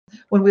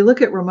when we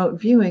look at remote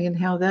viewing and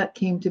how that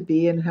came to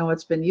be and how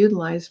it's been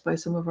utilized by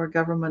some of our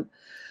government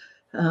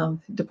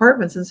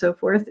departments and so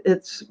forth,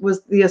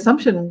 the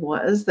assumption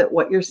was that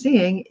what you're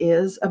seeing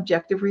is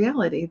objective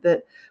reality,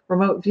 that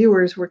remote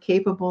viewers were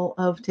capable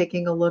of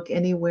taking a look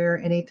anywhere,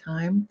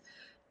 anytime,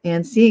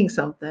 and seeing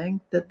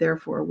something that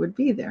therefore would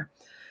be there.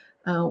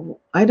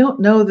 I don't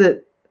know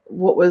that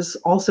what was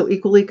also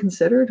equally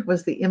considered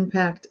was the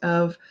impact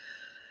of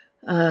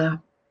the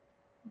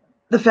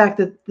fact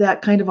that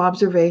that kind of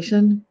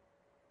observation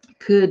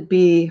could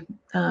be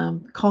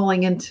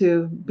calling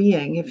into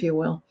being, if you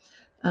will,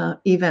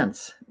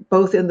 events,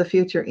 both in the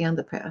future and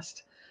the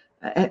past.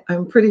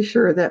 I'm pretty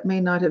sure that may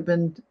not have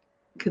been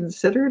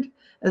considered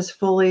as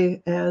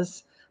fully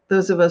as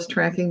those of us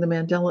tracking the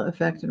Mandela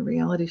effect and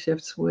reality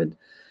shifts would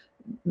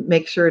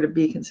make sure to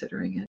be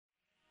considering it.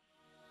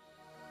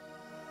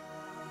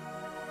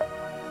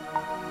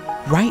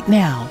 Right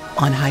now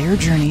on Higher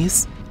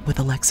Journeys with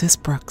Alexis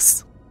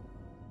Brooks.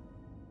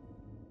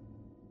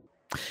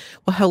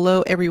 Well,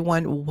 hello,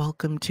 everyone.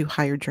 Welcome to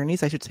Higher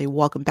Journeys. I should say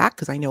welcome back,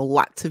 because I know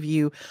lots of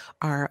you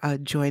are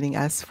joining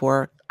us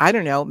for, I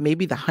don't know,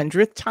 maybe the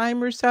 100th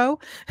time or so.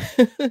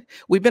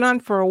 We've been on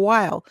for a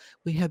while.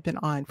 We have been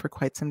on for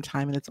quite some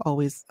time, and it's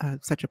always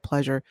such a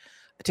pleasure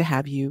to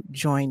have you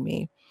join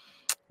me.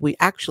 We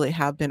actually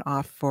have been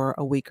off for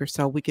a week or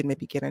so. We can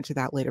maybe get into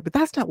that later, but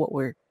that's not what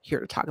we're here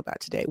to talk about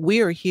today.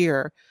 We are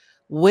here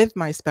with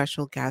my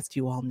special guest.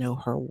 You all know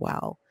her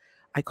well.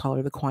 I call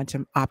her the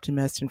quantum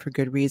optimist, and for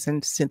good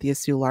reason, Cynthia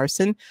Sue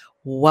Larson.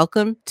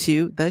 Welcome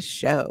to the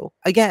show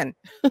again.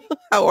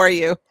 How are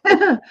you?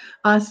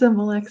 Awesome,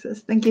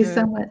 Alexis. Thank you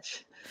so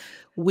much.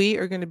 We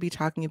are going to be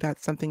talking about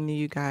something new,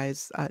 you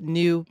guys,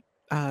 new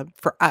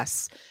for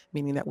us,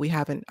 meaning that we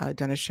haven't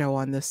done a show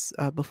on this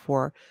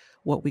before,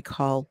 what we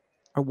call,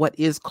 or what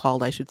is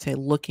called, I should say,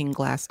 looking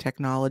glass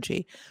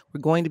technology.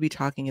 We're going to be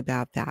talking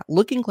about that.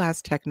 Looking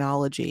glass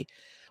technology,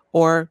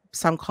 or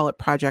some call it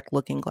Project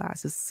Looking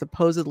Glass, is a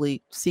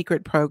supposedly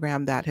secret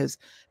program that has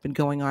been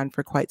going on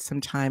for quite some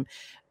time,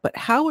 but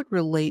how it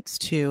relates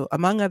to,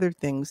 among other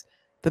things,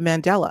 the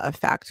Mandela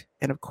effect.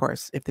 And of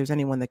course, if there's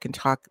anyone that can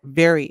talk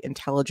very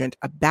intelligent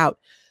about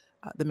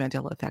the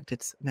Mandela effect,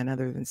 it's none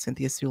other than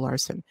Cynthia Sue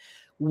Larson.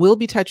 We'll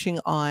be touching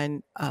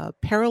on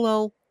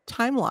parallel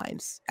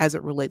timelines as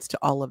it relates to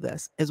all of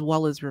this, as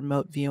well as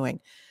remote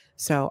viewing.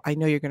 So I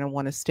know you're going to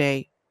want to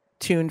stay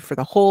tuned for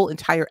the whole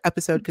entire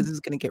episode, because this is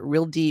going to get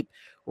real deep,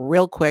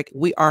 real quick.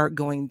 We are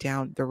going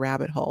down the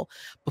rabbit hole.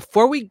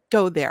 Before we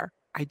go there,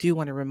 I do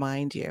want to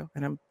remind you,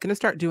 and I'm going to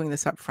start doing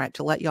this up front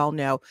to let y'all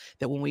know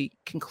that when we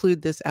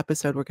conclude this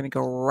episode, we're going to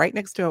go right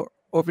next door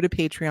over to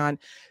Patreon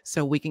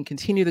so we can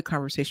continue the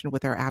conversation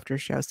with our after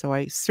show. So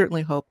I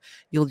certainly hope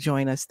you'll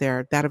join us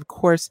there. That, of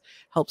course,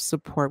 helps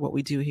support what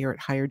we do here at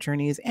Higher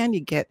Journeys, and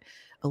you get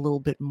a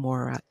little bit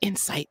more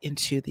insight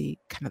into the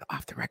kind of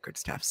off the record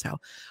stuff. So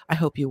I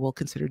hope you will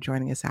consider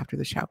joining us after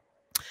the show.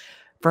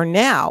 For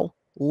now,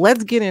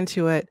 let's get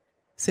into it.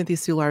 Cynthia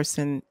Sue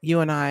Larson, you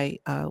and I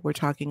were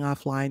talking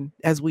offline,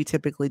 as we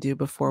typically do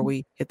before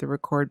we hit the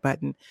record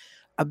button,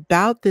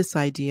 about this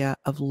idea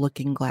of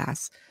looking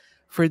glass.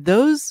 For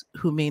those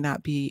who may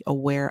not be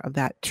aware of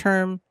that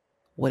term,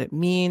 what it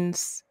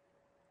means,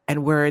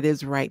 and where it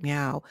is right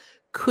now,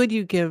 could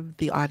you give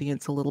the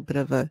audience a little bit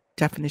of a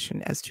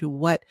definition as to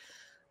what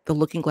the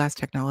looking glass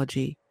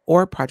technology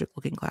or Project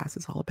Looking Glass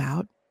is all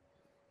about?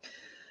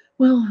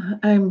 Well,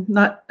 I'm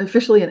not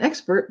officially an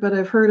expert, but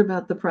I've heard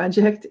about the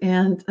project,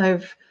 and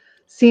I've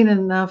seen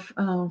enough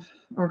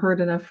or heard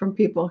enough from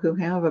people who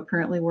have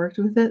apparently worked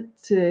with it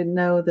to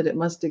know that it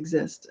must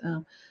exist,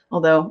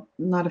 although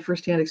not a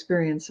firsthand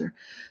experiencer.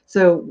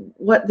 So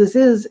what this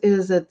is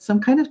that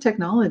some kind of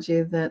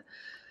technology that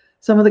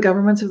some of the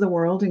governments of the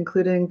world,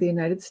 including the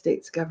United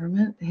States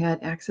government,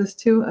 had access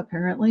to,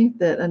 apparently,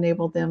 that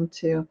enabled them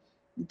to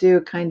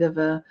do kind of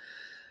a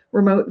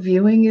remote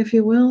viewing, if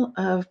you will,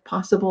 of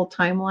possible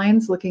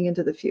timelines looking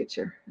into the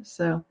future.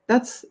 So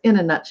that's in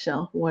a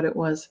nutshell what it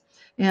was.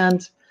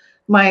 And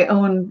my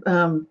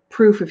own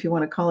proof, if you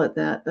want to call it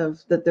that,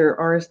 of that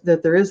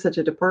there is such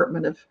a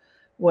department of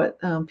what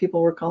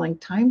people were calling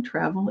time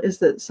travel, is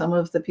that some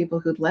of the people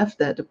who'd left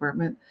that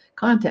department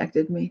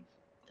contacted me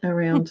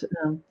around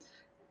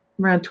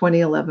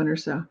 2011 or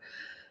so.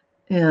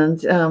 And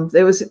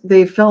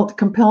they felt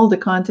compelled to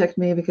contact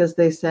me because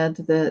they said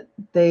that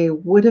they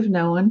would have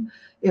known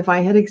if I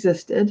had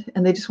existed,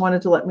 and they just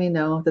wanted to let me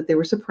know that they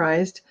were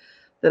surprised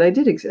that I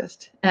did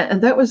exist. And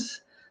that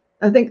was,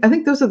 I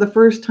think those are the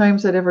first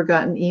times I'd ever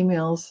gotten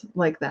emails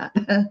like that.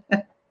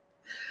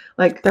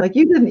 like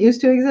you didn't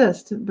used to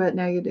exist, but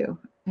now you do.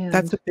 And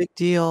that's a big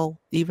deal,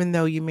 even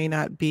though you may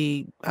not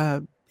be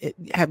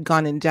have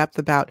gone in depth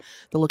about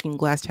the looking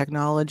glass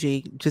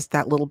technology. Just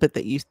that little bit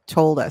that you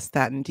told us,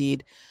 that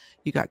indeed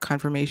you got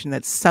confirmation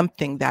that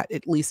something that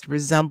at least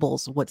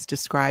resembles what's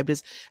described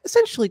is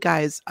essentially,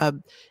 guys,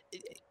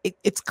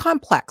 it's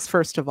complex,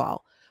 first of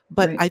all.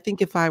 But right. I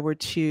think if I were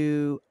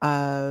to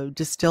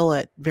distill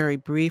it very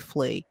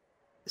briefly,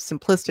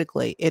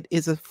 simplistically, it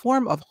is a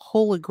form of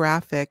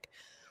holographic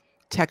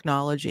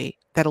technology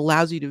that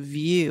allows you to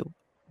view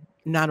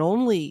not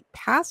only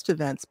past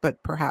events,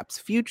 but perhaps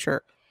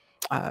future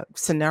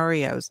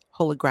scenarios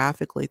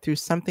holographically through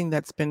something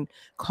that's been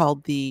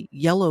called the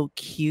yellow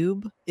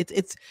cube.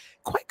 It's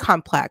quite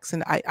complex,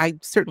 and I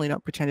certainly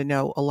don't pretend to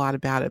know a lot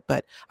about it,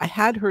 but I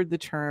had heard the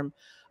term.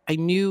 I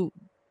knew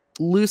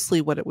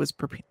loosely what it was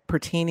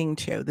pertaining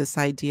to, this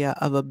idea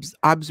of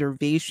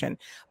observation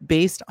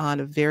based on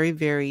a very,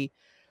 very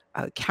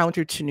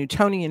counter to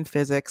Newtonian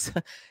physics,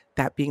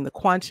 that being the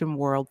quantum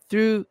world,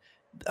 through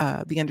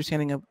the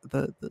understanding of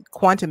the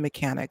quantum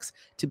mechanics,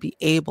 to be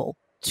able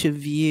to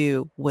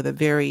view with a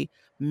very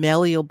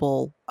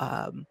malleable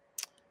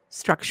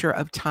structure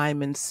of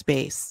time and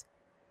space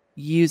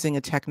using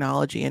a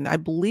technology. And I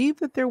believe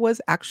that there was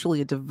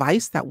actually a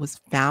device that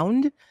was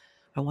found.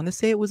 I want to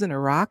say it was in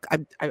Iraq.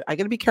 I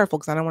got to be careful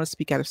because I don't want to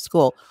speak out of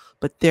school,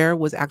 but there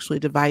was actually a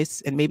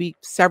device, and maybe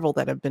several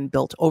that have been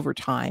built over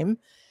time,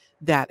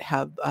 that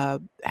have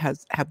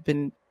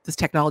been, this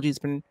technology has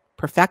been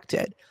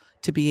perfected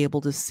to be able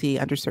to see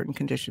under certain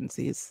conditions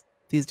these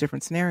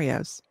different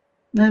scenarios.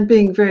 I'm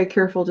being very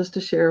careful just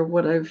to share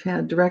what I've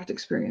had direct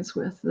experience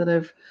with, that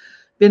I've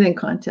been in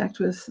contact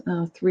with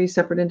 3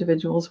 separate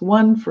individuals,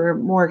 one for a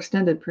more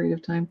extended period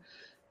of time,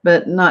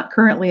 but not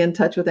currently in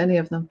touch with any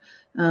of them,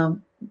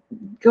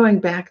 going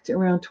back to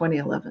around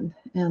 2011.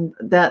 And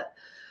that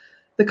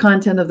the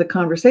content of the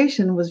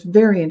conversation was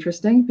very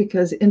interesting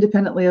because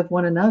independently of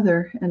one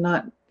another, and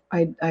not,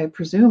 I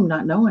presume,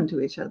 not known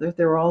to each other,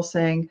 they were all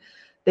saying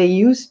they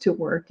used to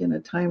work in a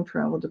time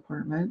travel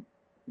department.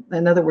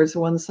 In other words,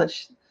 one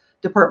such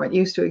department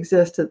used to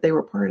exist that they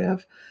were part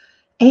of.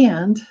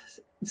 And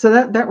so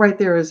that right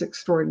there is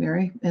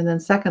extraordinary. And then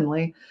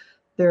secondly,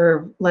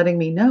 they're letting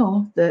me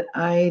know that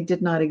I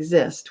did not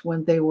exist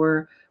when it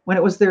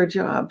was their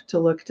job to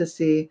look to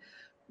see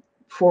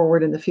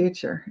forward in the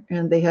future,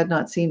 and they had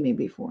not seen me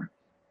before.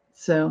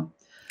 So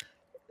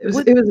it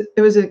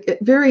was a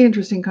very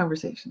interesting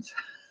conversations.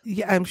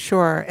 Yeah, I'm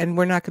sure. And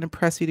we're not going to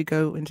press you to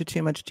go into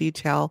too much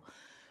detail,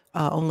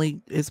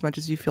 only as much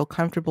as you feel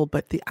comfortable.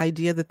 But the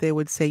idea that they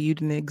would say you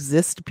didn't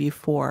exist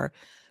before,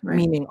 Right.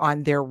 meaning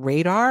on their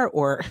radar,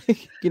 or,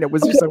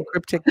 was there Okay. some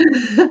cryptic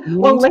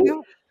Well, meaning to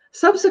that?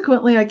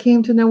 subsequently, I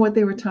came to know what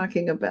they were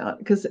talking about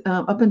because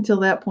up until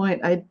that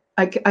point, I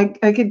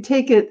could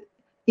take it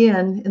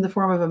in the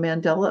form of a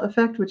Mandela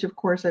effect, which of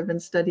course I've been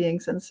studying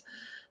since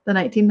the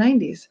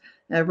 1990s.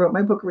 I wrote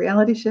my book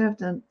Reality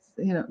Shift, and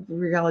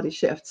Reality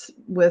Shifts,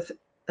 with,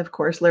 of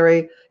course,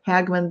 Larry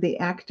Hagman, the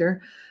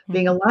actor,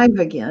 being alive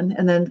again,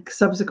 and then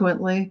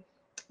subsequently,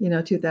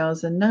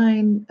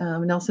 2009,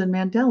 Nelson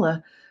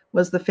Mandela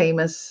was the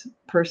famous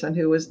person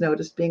who was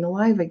noticed being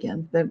alive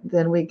again.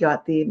 Then we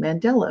got the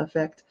Mandela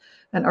effect.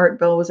 And Art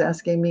Bell was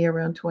asking me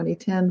around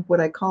 2010, would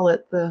I call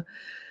it the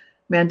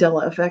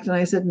Mandela effect? And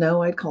I said,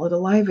 no, I'd call it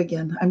alive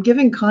again. I'm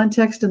giving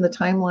context in the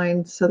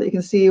timeline so that you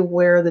can see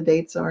where the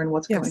dates are and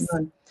what's going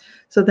on.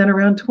 So then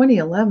around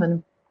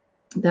 2011,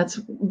 that's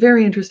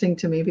very interesting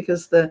to me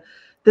because the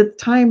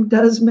time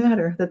does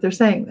matter that they're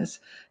saying this.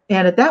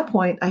 And at that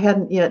point, I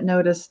hadn't yet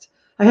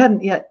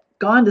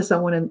gone to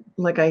someone, and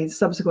like I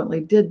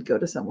subsequently did go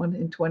to someone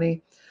in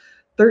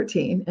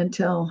 2013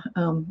 until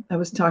I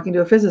was talking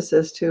to a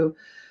physicist who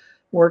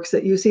works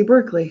at UC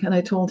Berkeley, and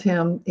I told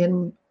him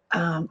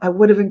I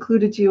would have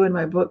included you in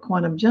my book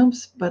Quantum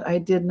Jumps, but I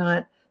did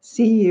not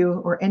see you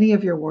or any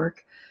of your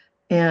work,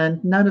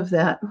 and none of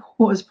that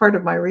was part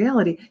of my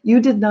reality. You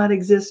did not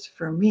exist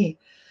for me.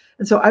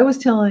 And so I was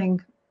telling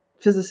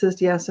physicist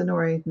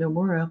Yasunori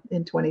Nomura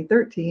in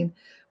 2013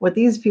 what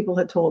these people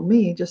had told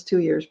me just 2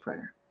 years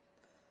prior.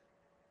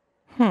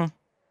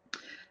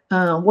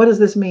 What does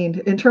this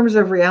mean in terms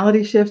of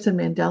reality shifts and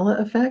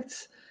Mandela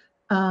effects?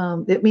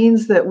 It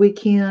means that we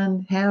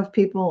can have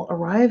people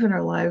arrive in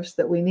our lives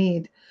that we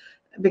need,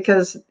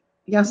 because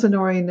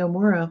Yasunori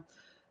Nomura,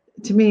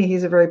 to me,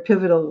 he's a very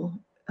pivotal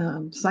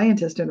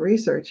scientist and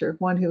researcher,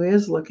 one who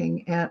is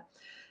looking at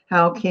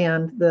how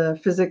can the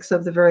physics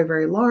of the very,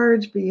 very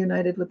large be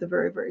united with the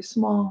very, very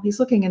small. He's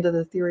looking into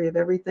the theory of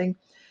everything.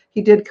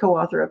 He did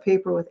co-author a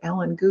paper with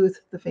Alan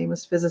Guth, the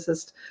famous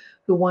physicist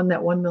who won that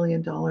 $1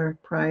 million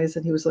prize,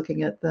 and he was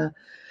looking at the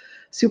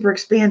super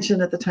expansion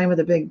at the time of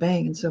the Big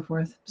Bang and so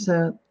forth.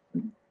 So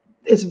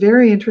it's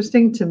very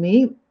interesting to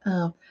me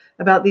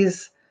about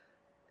these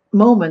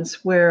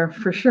moments where,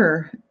 for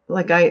sure,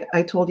 like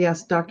I told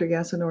Dr.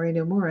 Yasunori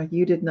Nomura,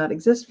 you did not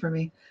exist for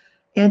me.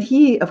 And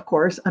he, of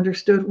course,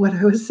 understood what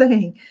I was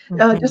saying,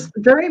 just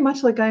very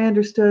much like I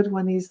understood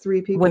when these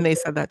 3 people. When they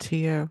said that to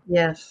you.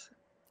 Yes.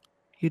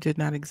 You did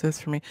not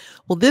exist for me.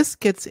 Well, this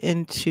gets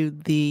into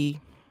the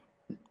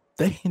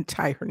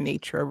entire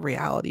nature of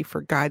reality,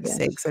 for God's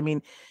sakes. I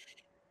mean,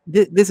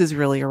 this is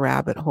really a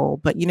rabbit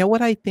hole. But you know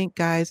what I think,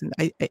 guys? And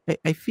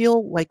I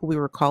feel like we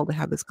were called to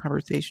have this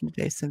conversation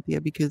today, Cynthia,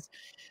 because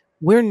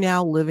we're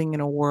now living in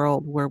a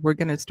world where we're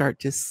going to start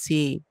to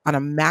see on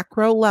a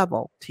macro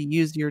level, to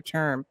use your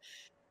term,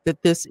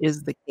 that this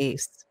is the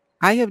case.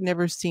 I have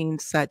never seen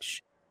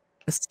such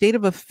a state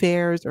of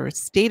affairs or a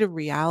state of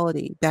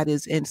reality that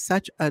is in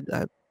such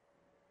a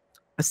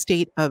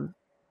state of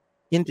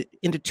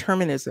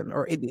indeterminism,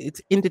 or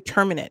it's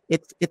indeterminate.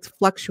 It's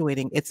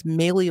fluctuating. It's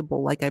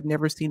malleable like I've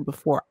never seen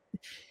before.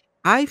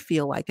 I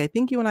feel like, I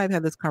think you and I have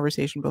had this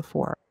conversation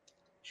before,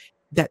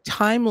 that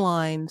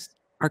timelines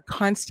are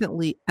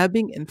constantly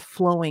ebbing and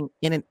flowing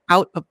in and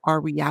out of our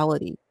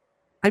reality.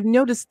 I've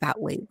noticed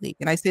that lately.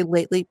 And I say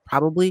lately,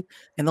 probably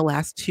in the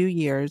last 2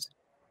 years,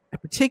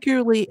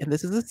 particularly, and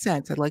this is a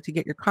sense, I'd like to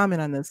get your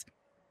comment on this.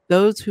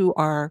 Those who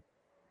are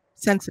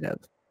sensitive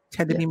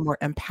tend to be Yes. more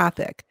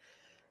empathic,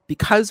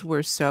 because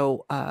we're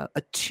so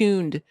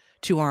attuned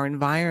to our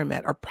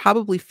environment, are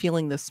probably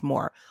feeling this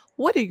more.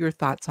 What are your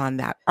thoughts on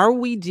that? Are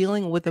we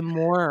dealing with a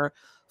more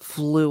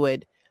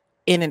fluid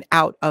in and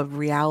out of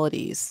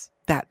realities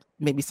that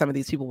maybe some of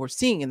these people were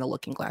seeing in the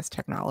looking glass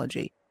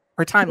technology,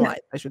 or Yeah. timeline,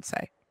 I should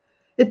say?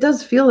 It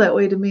does feel that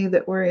way to me,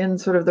 that we're in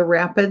sort of the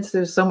rapids.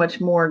 There's so much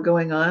more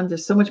going on.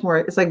 There's so much more.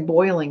 It's like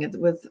boiling it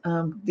with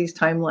these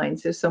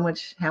timelines. There's so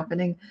much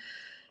happening.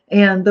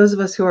 And those of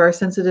us who are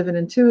sensitive and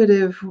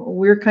intuitive,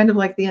 we're kind of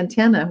like the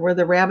antenna. We're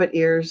the rabbit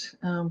ears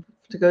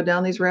to go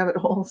down these rabbit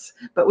holes.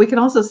 But we can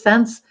also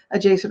sense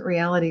adjacent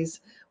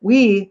realities.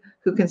 We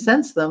who can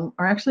sense them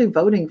are actually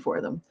voting for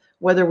them,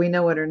 whether we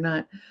know it or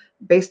not,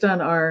 based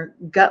on our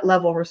gut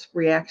level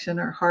reaction,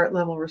 our heart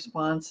level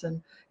response.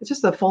 And it's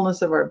just the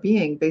fullness of our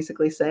being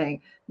basically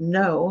saying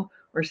no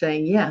or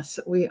saying yes.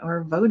 We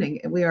are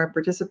voting and we are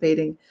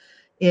participating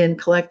in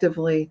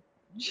collectively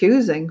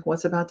choosing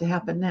what's about to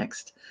happen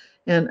next.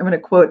 And I'm going to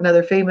quote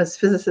another famous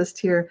physicist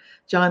here,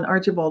 John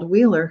Archibald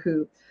Wheeler,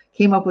 who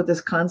came up with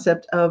this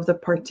concept of the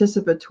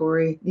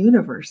participatory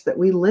universe, that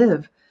we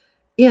live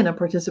in a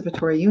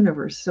participatory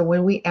universe. So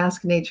when we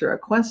ask nature a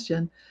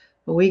question,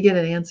 we get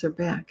an answer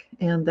back.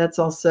 And that's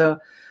also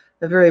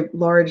a very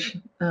large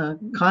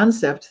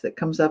concept that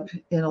comes up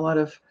in a lot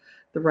of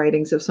the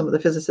writings of some of the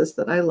physicists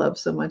that I love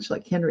so much,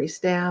 like Henry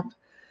Stapp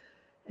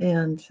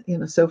and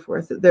so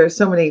forth. There are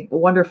so many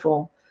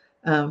wonderful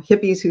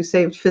hippies who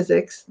saved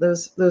physics.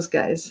 Those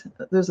guys,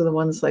 those are the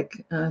ones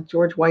like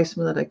George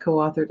Weissman that I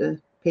co-authored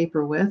a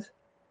paper with,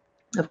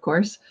 of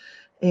course,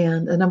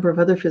 and a number of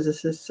other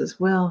physicists as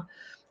well.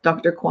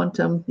 Dr.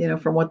 Quantum,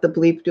 from What the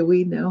Bleep Do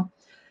We Know?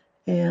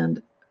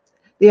 And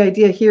the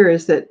idea here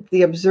is that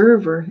the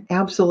observer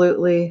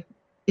absolutely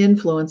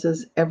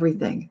influences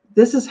everything.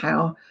 This is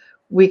how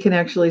we can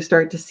actually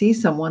start to see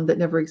someone that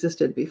never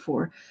existed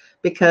before,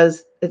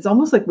 because it's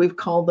almost like we've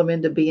called them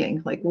into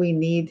being, like we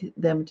need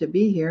them to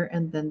be here,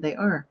 and then they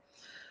are.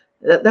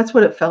 That's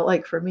what it felt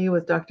like for me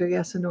with Dr.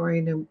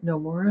 Yasunori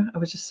Nomura. I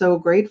was just so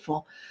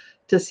grateful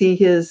to see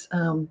his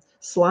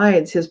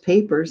slides, his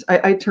papers.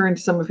 I turned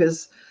some of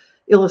his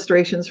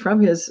illustrations from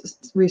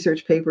his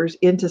research papers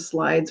into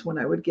slides when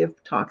I would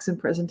give talks and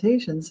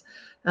presentations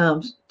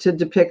to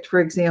depict, for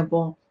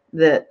example,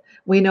 that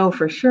we know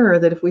for sure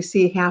that if we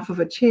see half of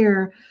a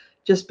chair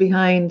just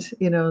behind,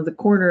 the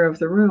corner of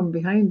the room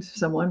behind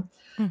someone,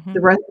 Mm-hmm.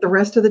 the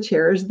rest of the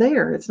chair is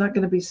there. It's not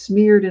going to be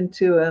smeared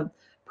into a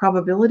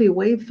probability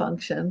wave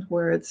function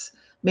where it's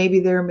maybe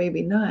there,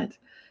 maybe not.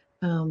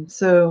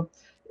 So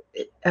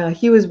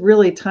he was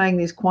really tying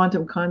these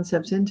quantum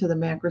concepts into the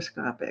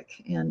macroscopic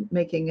and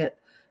making it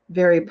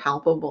very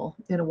palpable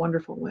in a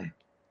wonderful way.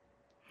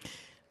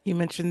 You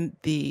mentioned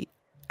the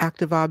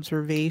active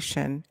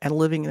observation and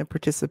living in a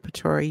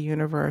participatory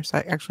universe.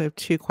 I actually have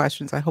two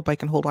questions. I hope I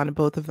can hold on to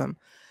both of them.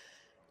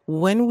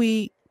 When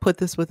we put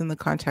this within the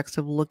context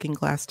of looking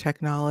glass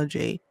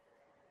technology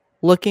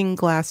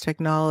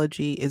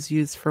is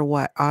used for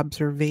what?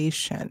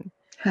 Observation.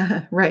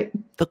 Right.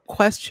 The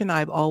question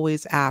I've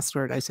always asked,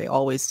 or I say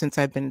always since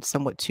I've been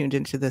somewhat tuned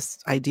into this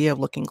idea of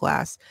looking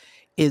glass,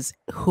 is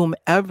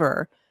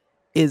whomever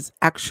is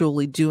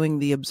actually doing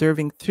the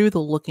observing through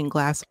the looking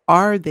glass,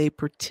 are they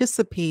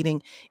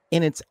participating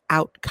in its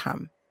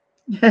outcome?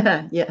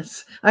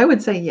 Yes, I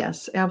would say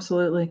yes,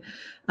 absolutely.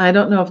 I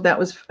don't know if that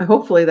was,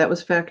 hopefully that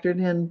was factored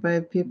in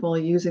by people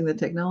using the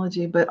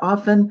technology, but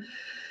often,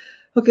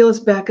 okay, let's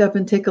back up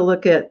and take a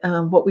look at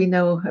what we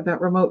know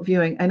about remote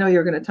viewing. I know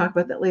you're going to talk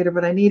about that later,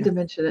 but I need to Yes.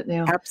 mention it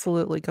now.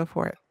 Absolutely, go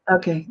for it.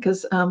 Okay,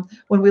 because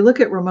when we look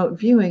at remote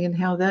viewing and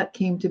how that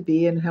came to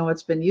be and how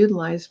it's been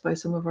utilized by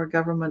some of our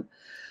government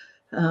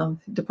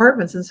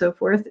departments and so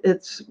forth,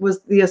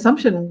 the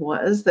assumption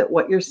was that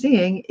what you're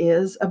seeing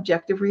is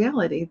objective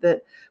reality,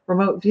 that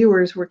remote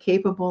viewers were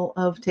capable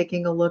of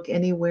taking a look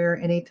anywhere,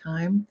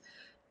 anytime,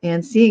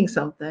 and seeing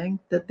something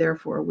that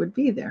therefore would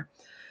be there.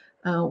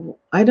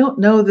 I don't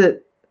know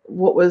that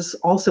what was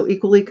also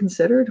equally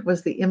considered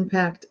was the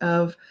impact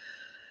of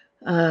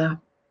the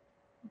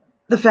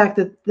fact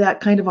that that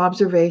kind of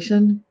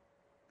observation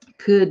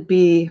could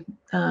be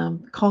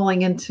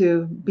calling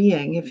into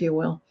being, if you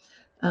will,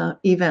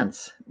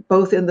 events,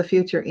 both in the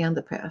future and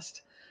the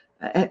past.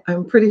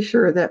 I'm pretty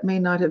sure that may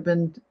not have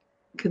been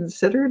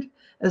considered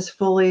as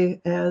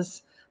fully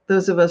as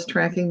those of us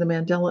tracking the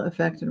Mandela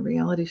effect and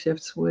reality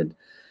shifts would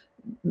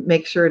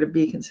make sure to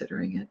be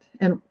considering it.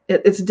 And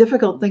it's a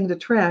difficult thing to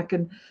track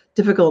and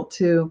difficult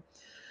to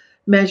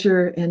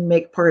measure and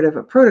make part of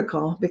a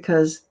protocol,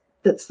 because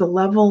that's the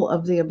level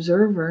of the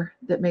observer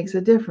that makes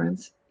a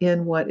difference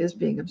in what is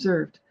being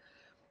observed.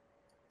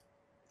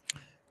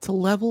 It's a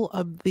level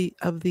of the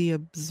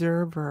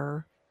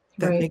observer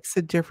that Right. makes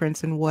a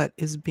difference in what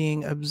is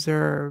being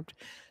observed.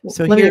 Well,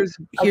 So let me here's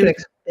I can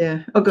here's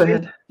yeah. Oh, go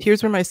here's ahead.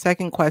 here's where my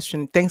second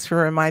question, thanks for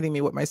reminding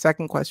me what my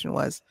second question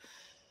was.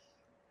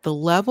 The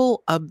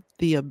level of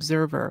the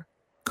observer,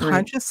 Right.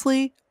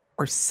 consciously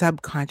or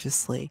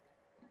subconsciously?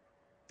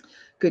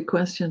 Good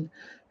question.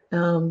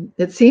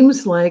 It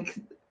seems like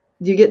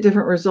you get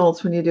different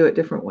results when you do it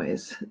different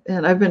ways.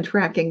 And I've been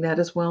tracking that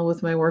as well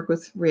with my work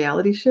with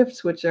reality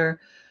shifts, which are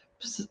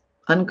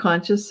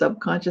unconscious,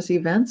 subconscious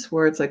events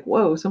where it's like,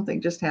 whoa,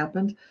 something just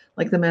happened.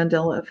 Like the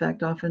Mandela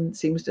effect often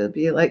seems to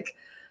be like,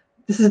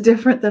 this is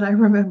different than I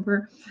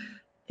remember.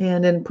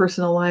 And in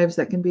personal lives,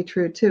 that can be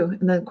true too.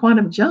 And then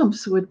quantum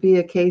jumps would be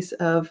a case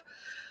of,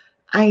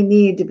 I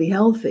need to be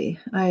healthy.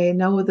 I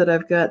know that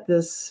I've got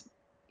this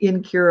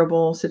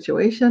incurable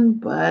situation,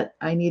 but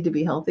I need to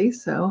be healthy.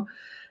 So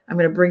I'm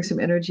going to bring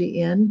some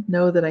energy in,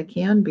 know that I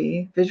can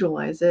be,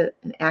 visualize it,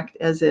 and act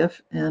as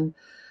if, and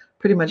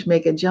pretty much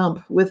make a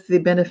jump with the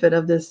benefit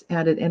of this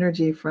added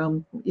energy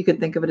from, you could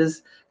think of it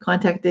as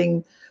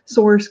contacting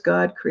source,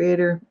 God,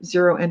 creator,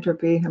 zero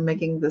entropy. I'm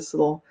making this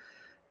little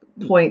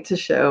point to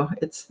show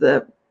it's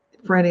the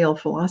perennial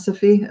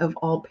philosophy of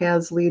all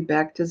paths lead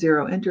back to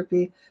zero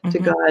entropy, to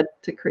Mhm. God,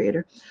 to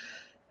creator.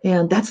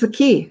 And that's the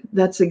key.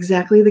 That's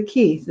exactly the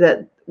key.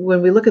 That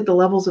when we look at the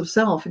levels of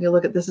self and you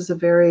look at this as a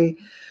very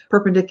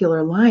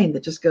perpendicular line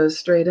that just goes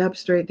straight up,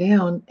 straight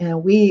down,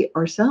 and we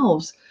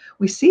ourselves,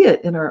 we see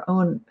it in our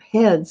own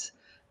heads,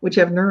 which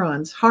have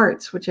neurons,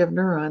 hearts, which have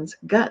neurons,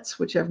 guts,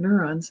 which have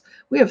neurons.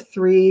 We have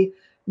 3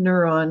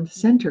 neuron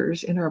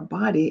centers in our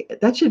body.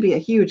 That should be a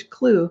huge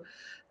clue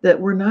that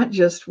we're not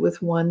just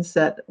with one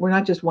set, we're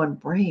not just one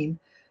brain.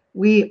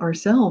 We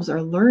ourselves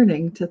are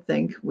learning to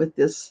think with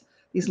these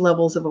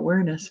levels of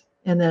awareness.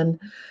 And then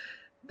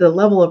the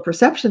level of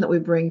perception that we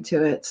bring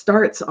to it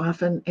starts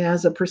often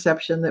as a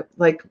perception that,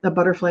 like, a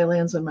butterfly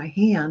lands on my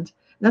hand.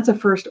 And that's a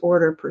first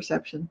order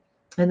perception.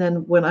 And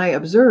then when I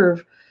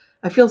observe,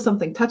 I feel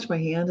something touch my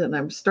hand and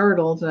I'm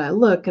startled and I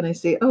look and I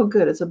see, oh,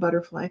 good, it's a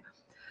butterfly.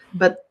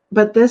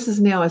 But this is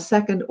now a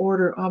second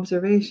order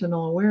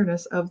observational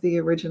awareness of the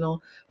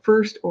original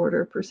first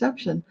order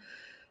perception.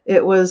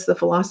 It was the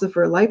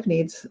philosopher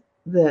Leibniz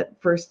that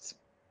first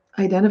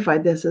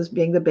identified this as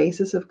being the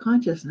basis of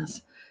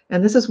consciousness.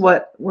 And this is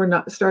what we're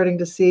not starting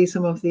to see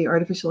some of the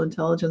artificial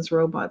intelligence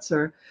robots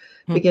are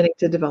Mm. beginning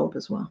to develop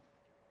as well.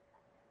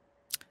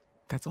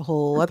 That's a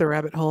whole other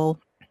rabbit hole.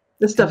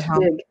 This And stuff's how,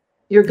 big.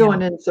 You're yeah,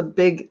 going in some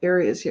big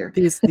areas here.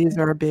 these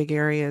are big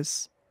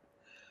areas.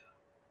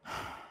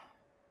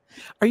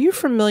 Are you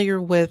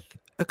familiar with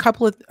a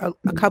couple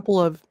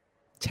of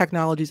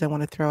technologies I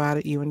want to throw out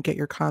at you and get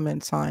your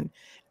comments on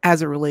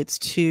as it relates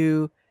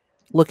to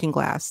Looking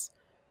Glass?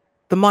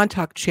 The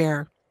Montauk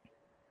chair.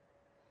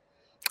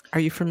 Are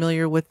you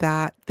familiar with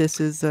that?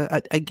 This is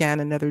again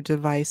another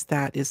device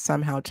that is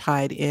somehow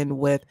tied in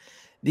with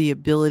the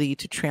ability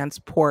to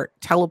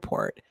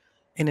teleport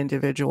an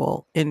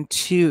individual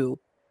into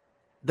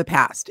the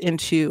past,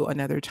 into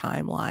another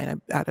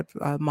timeline. Out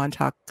of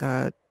Montauk,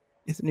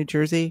 is it New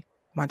Jersey?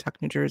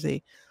 Montauk, New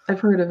Jersey. I've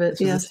heard of it,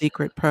 This was a yes.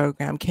 secret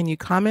program. Can you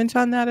comment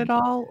on that at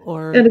all?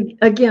 Or And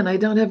again, I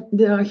don't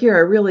have here. I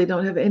really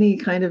don't have any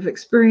kind of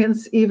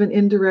experience, even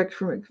indirect,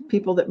 from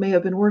people that may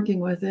have been working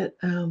with it.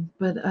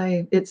 But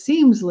it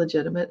seems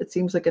legitimate. It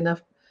seems like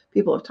enough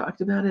people have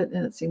talked about it,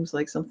 and it seems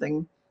like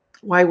something.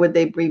 Why would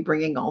they be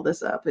bringing all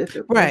this up if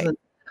it right? wasn't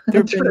There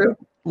have been true?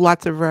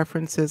 lots of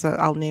references.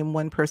 I'll name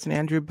one person,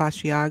 Andrew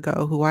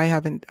Basciago, who I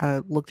haven't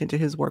looked into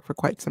his work for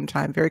quite some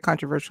time. Very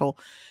controversial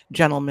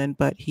gentleman,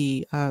 but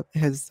he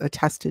has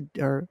attested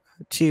or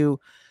to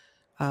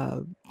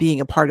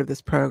being a part of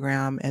this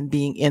program and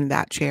being in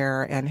that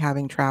chair and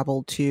having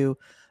traveled to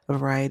a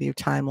variety of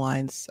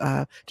timelines.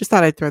 Just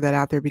thought I'd throw that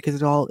out there because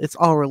it's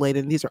all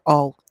related. And these are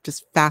all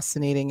just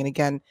fascinating. And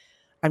again,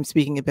 I'm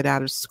speaking a bit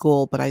out of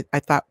school, but I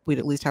thought we'd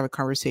at least have a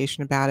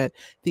conversation about it.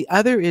 The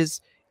other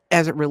is,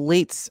 as it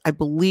relates, I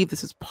believe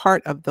this is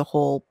part of the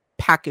whole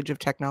package of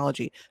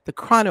technology, the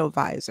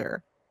chronovisor.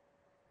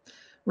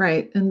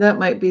 Right, and that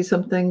might be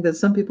something that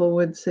some people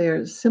would say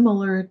are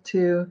similar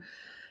to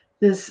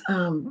this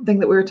thing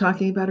that we were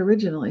talking about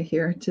originally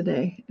here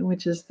today,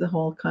 which is the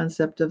whole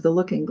concept of the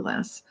looking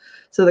glass.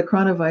 So the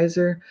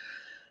chronovisor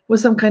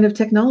was some kind of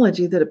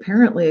technology that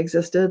apparently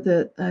existed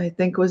that I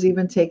think was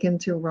even taken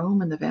to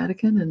Rome and the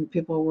Vatican. And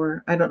people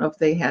were, I don't know if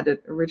they had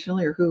it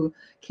originally or who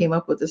came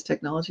up with this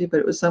technology, but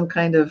it was some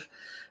kind of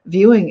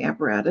viewing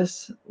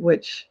apparatus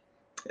which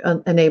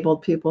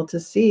enabled people to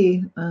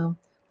see,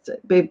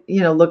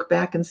 look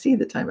back and see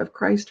the time of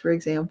Christ, for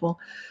example,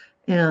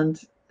 and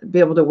be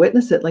able to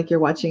witness it like you're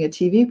watching a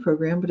TV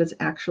program, but it's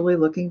actually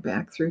looking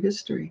back through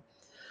history.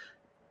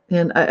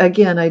 And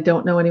again, I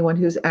don't know anyone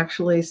who's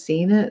actually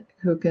seen it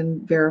who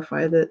can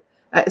verify that.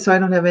 So I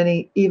don't have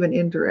any even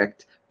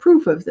indirect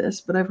proof of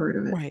this, but I've heard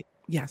of it. Right.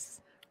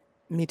 Yes.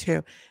 Me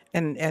too.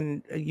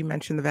 And you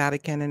mentioned the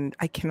Vatican, and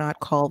I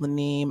cannot call the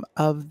name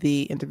of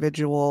the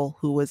individual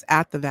who was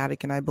at the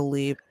Vatican, I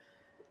believe,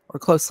 or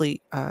closely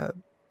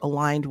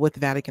aligned with the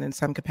Vatican in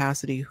some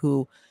capacity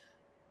who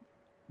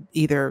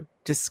either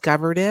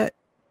discovered it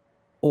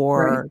Right.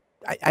 or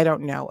I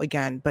don't know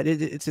again, but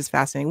it's just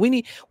fascinating.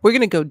 We're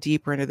going to go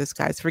deeper into this,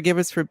 guys. Forgive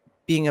us for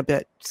being a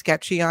bit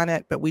sketchy on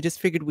it, but we just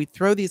figured we'd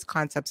throw these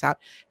concepts out,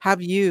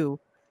 have you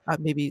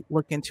maybe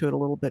look into it a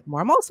little bit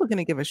more. I'm also going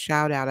to give a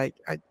shout out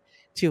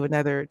to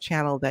another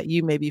channel that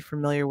you may be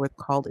familiar with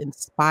called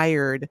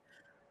Inspired.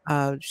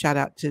 Shout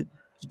out to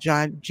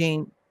John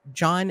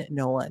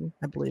Nolan,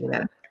 I believe it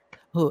Yeah. is,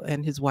 who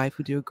and his wife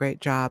who do a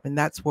great job. And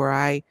that's where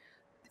I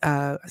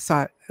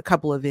saw a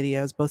couple of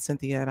videos, both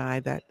Cynthia and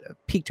I, that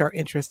piqued our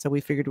interest. So we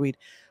figured we'd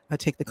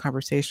take the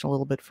conversation a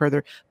little bit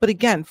further. But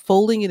again,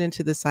 folding it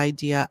into this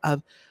idea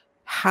of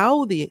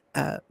how the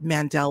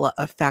Mandela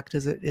effect,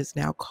 as it is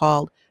now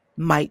called,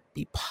 might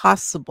be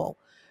possible.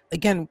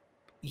 Again,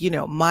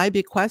 my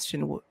big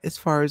question as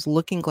far as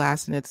Looking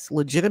Glass and its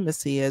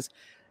legitimacy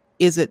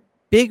is it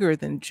bigger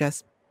than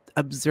just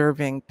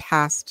observing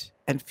past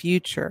and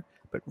future,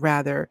 but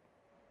rather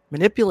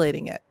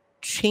manipulating it,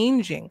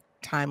 changing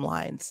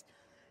timelines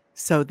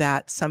so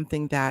that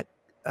something that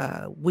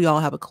we all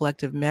have a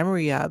collective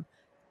memory of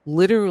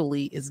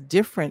literally is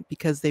different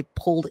because they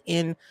pulled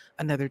in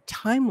another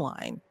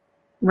timeline.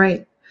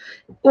 Right.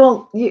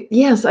 Well,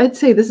 yes, I'd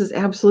say this is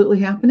absolutely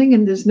happening,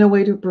 and there's no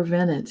way to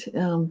prevent it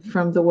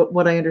from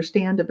what I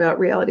understand about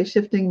reality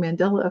shifting,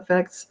 Mandela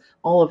effects,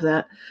 all of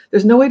that.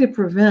 There's no way to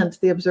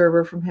prevent the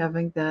observer from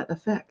having that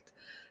effect.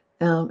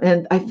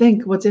 And I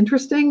think what's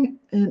interesting,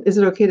 and is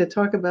it okay to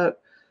talk about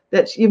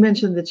that? You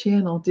mentioned the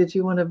channel. Did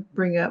you want to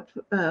bring up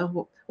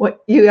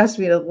what you asked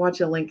me to watch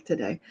a link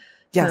today?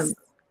 Yes.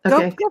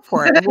 Okay. Go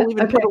for it. And we'll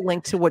even Okay. put a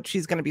link to what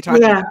she's going to be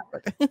talking Yeah.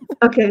 about.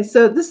 Okay,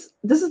 so this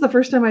is the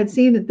first time I'd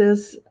seen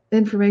this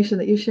information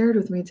that you shared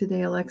with me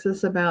today,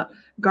 Alexis, about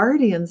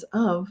guardians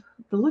of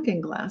the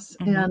Looking Glass.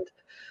 Mhm. And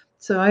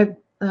so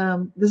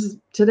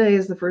today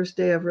is the first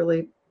day I've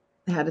really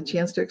had a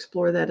chance to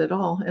explore that at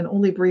all, and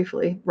only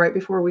briefly right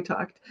before we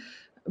talked.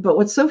 But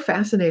what's so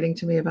fascinating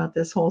to me about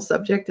this whole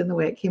subject and the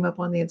way it came up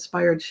on the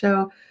Inspired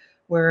show,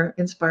 where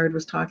Inspired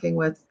was talking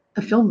with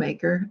a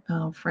filmmaker,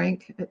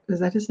 Frank, is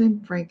that his name?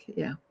 Frank,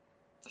 yeah,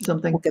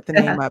 something. We'll get the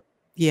name up.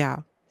 Yeah.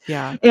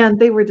 Yeah. And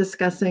they were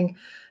discussing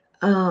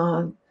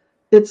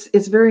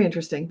it's very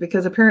interesting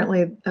because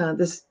apparently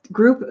this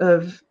group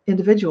of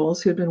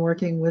individuals who'd been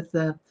working with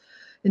the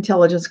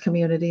intelligence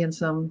community in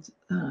some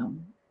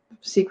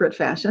secret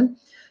fashion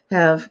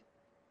have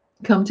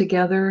come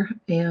together,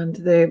 and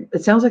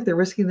it sounds like they're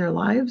risking their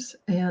lives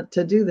and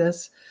to do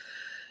this.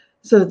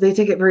 So they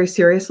take it very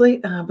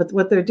seriously, but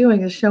what they're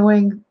doing is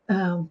showing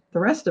the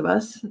rest of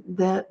us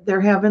that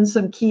they're having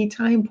some key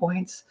time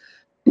points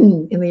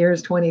in the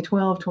years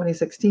 2012,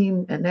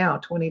 2016, and now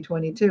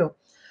 2022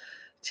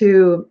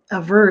 to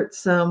avert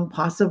some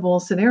possible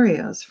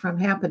scenarios from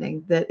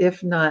happening that,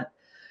 if not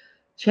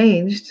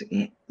changed,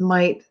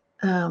 might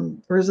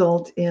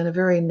result in a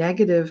very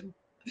negative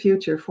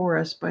future for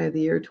us by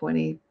the year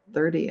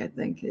 2030, I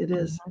think it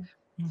is.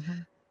 Mm-hmm. Mm-hmm.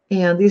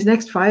 And these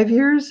next 5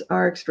 years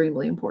are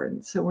extremely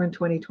important. So we're in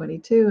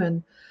 2022,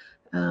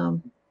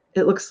 and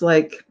it looks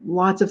like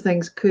lots of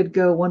things could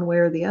go one way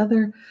or the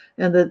other.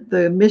 And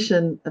the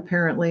mission,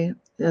 apparently,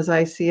 as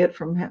I see it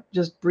from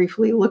just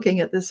briefly looking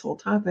at this whole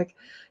topic,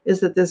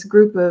 is that this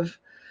group of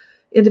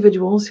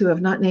individuals who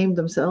have not named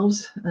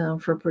themselves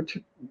for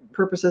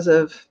purposes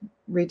of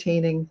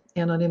retaining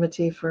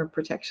anonymity for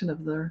protection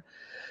of their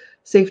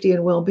safety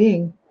and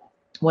well-being,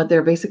 what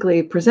they're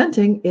basically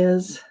presenting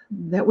is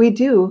that we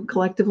do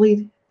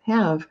collectively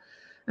have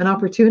an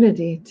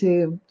opportunity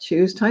to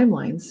choose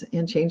timelines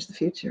and change the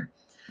future.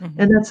 Mm-hmm.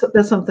 And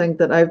that's something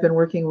that I've been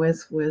working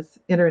with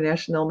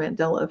International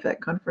Mandela Effect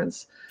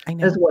Conference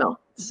as well.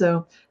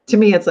 So to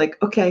me, it's like,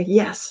 okay,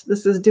 yes,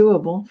 this is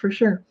doable for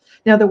sure.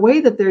 Now, the way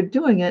that they're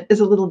doing it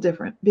is a little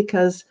different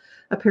because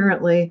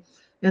apparently,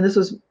 and this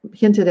was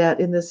hinted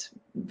at in this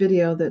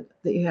video that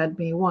you had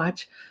me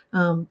watch,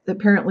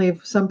 apparently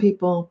some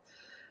people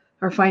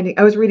are finding,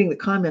 I was reading the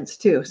comments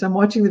too. So I'm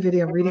watching the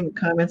video, I'm reading the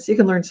comments. You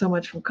can learn so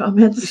much from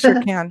comments. You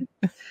sure can.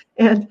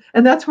 And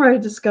that's where I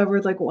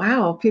discovered, like,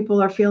 wow,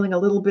 people are feeling a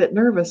little bit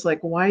nervous. Like,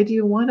 why do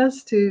you want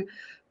us to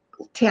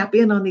tap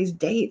in on these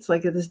dates,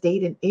 like this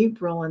date in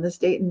April and this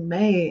date in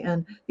May?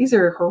 And these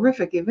are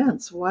horrific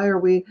events.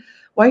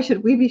 Why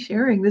should we be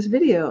sharing this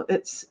video?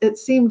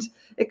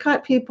 It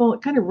caught people,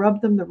 it kind of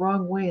rubbed them the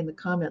wrong way in the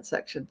comment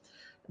section.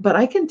 But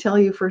I can tell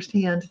you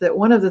firsthand that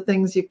one of the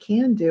things you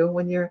can do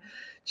when you're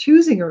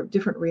choosing a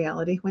different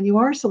reality, when you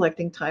are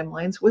selecting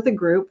timelines with a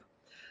group,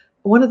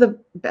 one of the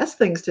best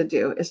things to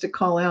do is to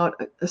call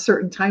out a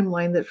certain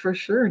timeline that for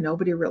sure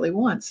nobody really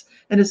wants.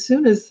 And as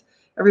soon as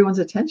everyone's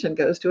attention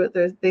goes to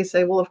it, they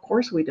say, well, of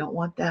course we don't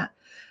want that.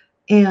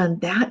 And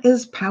that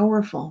is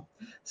powerful.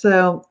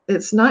 So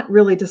it's not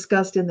really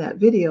discussed in that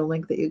video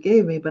link that you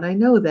gave me, but I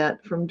know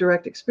that from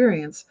direct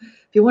experience.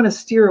 If you want to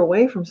steer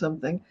away from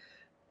something,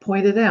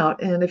 point it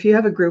out. And if you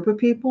have a group of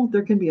people,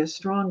 there can be a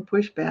strong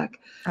pushback.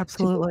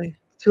 Absolutely.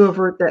 To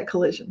avert that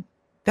collision.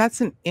 That's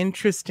an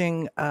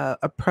interesting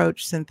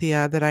approach,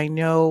 Cynthia, that I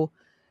know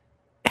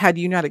had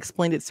you not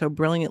explained it so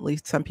brilliantly,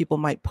 some people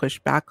might push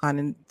back on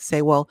and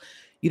say, well,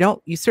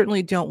 you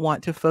certainly don't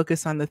want to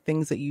focus on the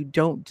things that you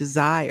don't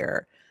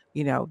desire.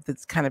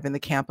 That's kind of in the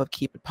camp of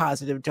keep it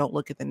positive, don't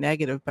look at the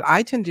negative. But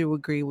I tend to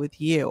agree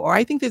with you, or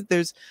I think that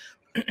there's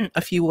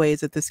a few ways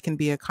that this can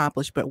be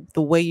accomplished, but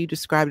the way you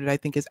described it, I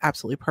think, is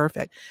absolutely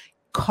perfect.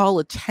 Call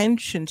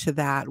attention to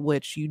that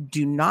which you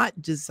do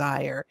not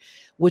desire,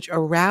 which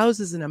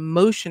arouses an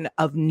emotion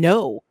of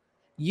no.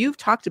 You've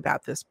talked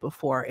about this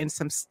before in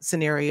some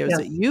scenarios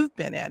that Yes. you've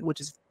been in,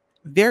 which is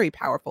very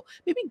powerful.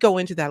 Maybe go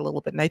into that a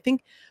little bit. And I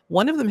think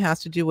one of them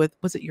has to do with,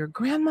 was it your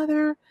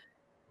grandmother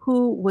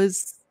who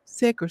was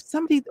sick, or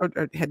somebody or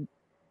had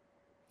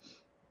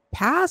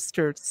passed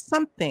or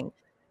something?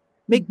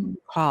 Make Mhm.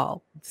 a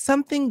call.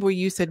 Something where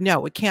you said,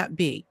 no, it can't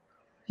be.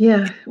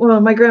 Yeah.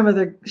 Well, my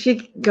grandmother,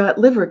 she got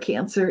liver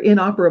cancer,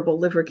 inoperable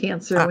liver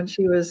cancer, Ah, when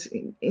she was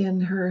in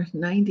her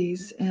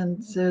 90s.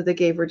 And so they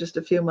gave her just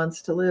a few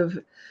months to live.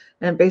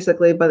 And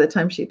basically, by the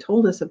time she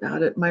told us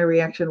about it, my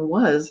reaction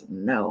was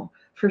no,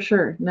 for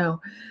sure,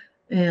 no.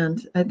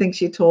 And I think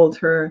she told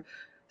her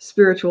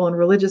spiritual and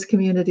religious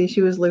community,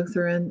 she was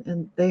Lutheran,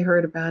 and they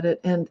heard about it.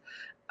 And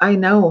I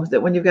know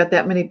that when you've got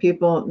that many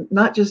people,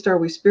 not just are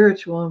we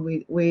spiritual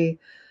and we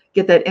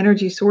get that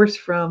energy source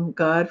from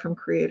God, from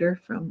Creator,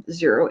 from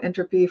zero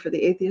entropy for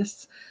the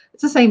atheists.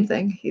 It's the same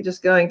thing. You're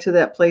just going to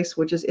that place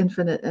which is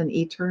infinite and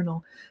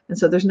eternal. And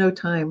so there's no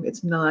time.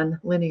 It's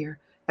non-linear,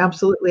 mm,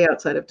 absolutely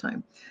outside of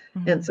time.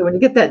 And mhm. so when you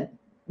get that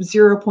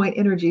 0 point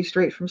energy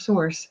straight from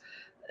source,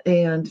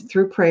 and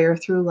through prayer,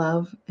 through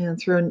love, and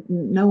through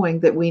knowing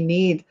that we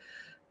need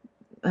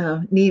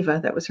Neva,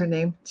 that was her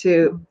name,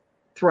 to Mm.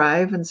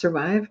 thrive and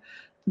survive,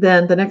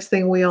 then the next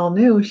thing we all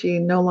knew, she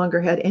no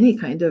longer had any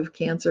kind of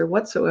cancer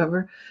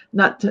whatsoever.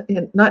 Not.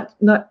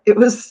 It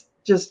was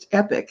just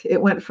epic. It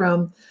went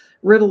from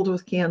riddled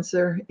with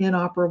cancer,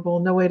 inoperable,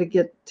 no way to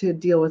get to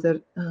deal with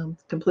it,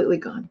 completely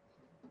gone.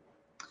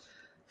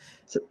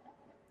 So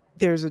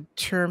There's a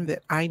term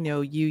that I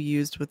know you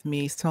used with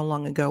me so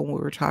long ago when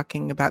we were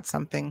talking about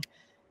something,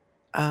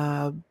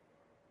 uh,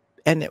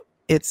 and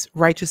it's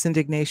righteous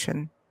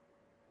indignation.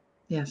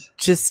 yes,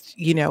 Just,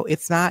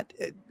 it's not,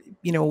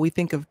 when we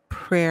think of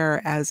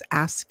prayer as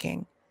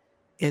asking,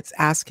 it's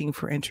asking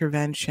for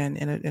intervention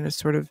in a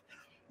sort of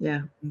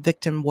yeah,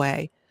 victim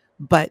way.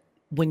 But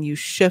when you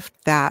shift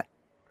that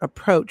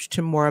approach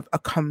to more of a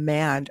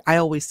command, I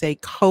always say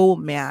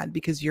co-mand,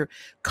 because you're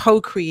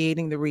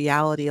co-creating the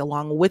reality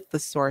along with the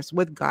source,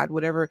 with God,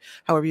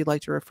 however you'd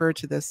like to refer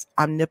to this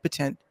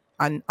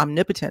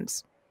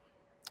omnipotence,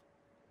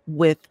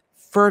 with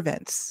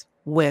fervence,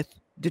 with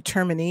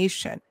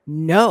determination.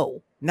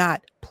 No,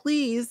 not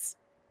please,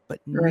 but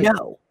right,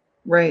 no.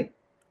 right.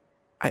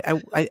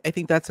 I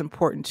think that's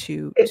important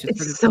to It's sort of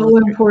so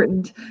illustrate.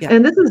 important, Yeah.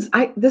 and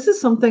this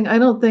is something I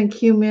don't think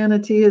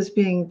humanity is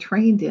being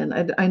trained in.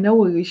 I know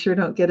we sure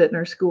don't get it in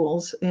our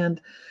schools,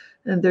 and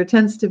there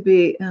tends to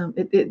be,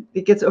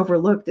 it gets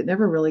overlooked. It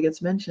never really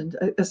gets mentioned.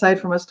 Aside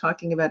from us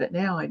talking about it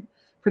now, I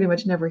pretty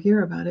much never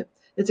hear about it.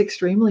 It's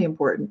extremely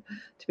important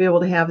to be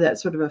able to have that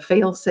sort of a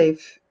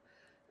fail-safe,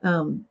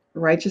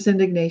 righteous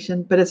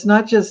indignation. But it's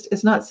not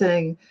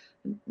saying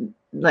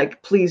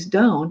like please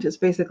don't. It's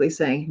basically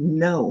saying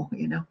no,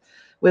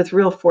 with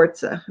real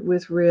forza,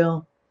 with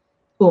real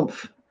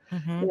oomph,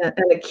 Hmm.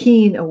 and a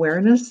keen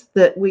awareness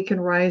that we can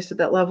rise to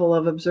that level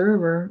of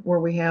observer where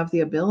we have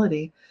the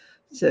ability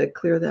to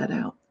clear that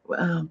out.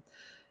 Um,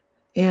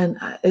 and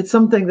it's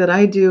something that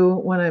I do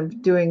when I'm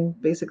doing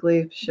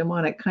basically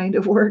shamanic kind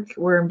of work,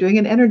 where I'm doing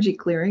an energy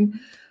clearing.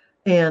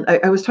 And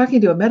I was talking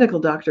to a medical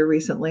doctor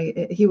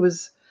recently. He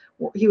was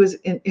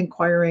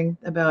inquiring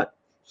about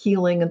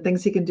healing and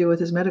things he can do with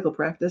his medical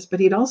practice, but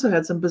he'd also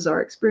had some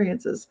bizarre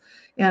experiences.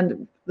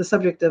 And the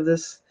subject of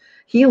this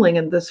healing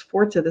and this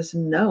forte, this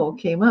no,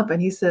 came up.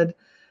 And he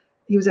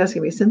was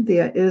asking me,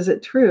 Cynthia, is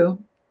it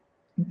true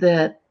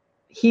that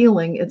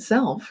healing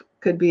itself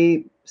could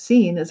be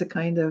seen as a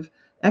kind of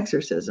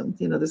exorcism?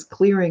 This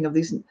clearing of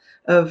these,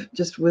 of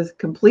just with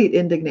complete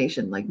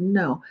indignation, like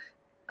no,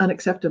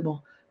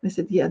 unacceptable. I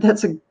said, yeah,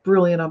 that's a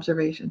brilliant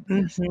observation.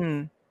 Yes.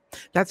 Hmm.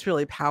 That's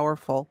really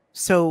powerful.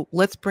 So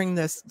let's bring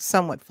this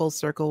somewhat full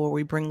circle, where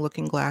we bring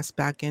Looking Glass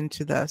back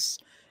into this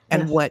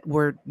and Yes. what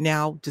we're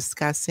now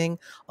discussing,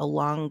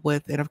 along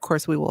with, and of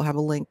course, we will have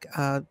a link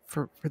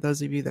for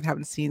those of you that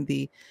haven't seen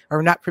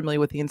or not familiar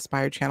with the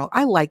Inspired channel.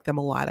 I like them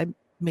a lot. I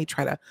may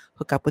try to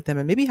hook up with them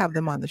and maybe have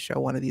them on the show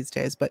one of these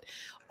days. But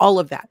all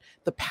of that,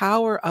 the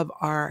power of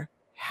our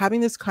having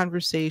this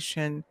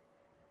conversation,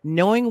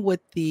 knowing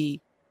what the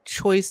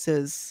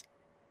choices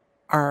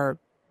are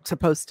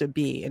supposed to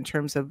be in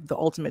terms of the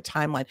ultimate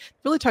timeline.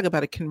 Really talk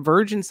about a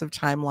convergence of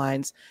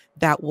timelines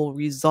that will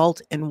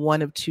result in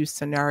one of two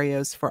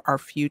scenarios for our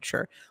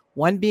future.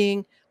 One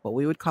being what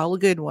we would call a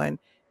good one,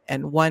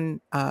 and one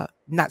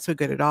not so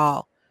good at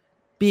all.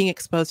 Being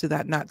exposed to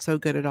that not so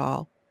good at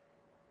all,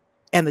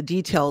 and the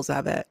details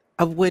of it,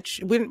 of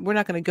which we're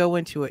not going to go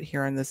into it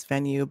here in this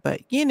venue, but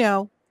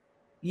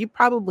you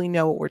probably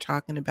know what we're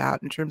talking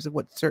about in terms of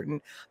what certain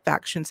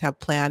factions have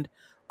planned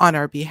on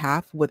our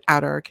behalf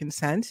without our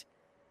consent.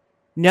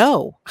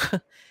 No,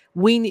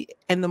 we need,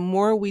 and the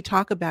more we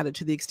talk about it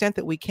to the extent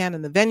that we can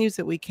in the venues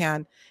that we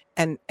can,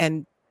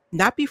 and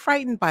not be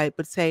frightened by it,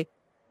 but say,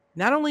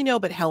 not only no,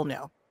 but hell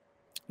no.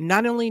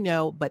 Not only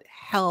no, but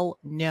hell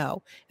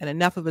no. And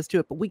enough of us do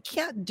it. But we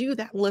can't do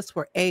that unless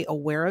we're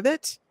aware of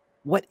it,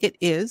 what it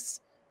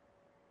is,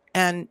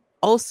 and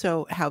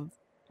also have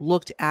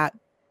looked at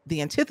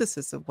the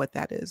antithesis of what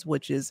that is,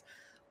 which is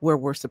where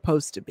we're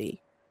supposed to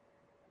be.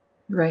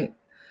 Right.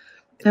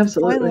 It's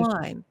a fine Absolutely.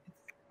 line.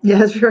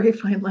 Yeah, it's a very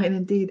fine line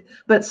indeed,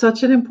 but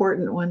such an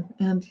important one.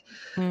 And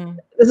Mm.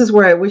 this is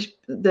where I wish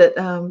that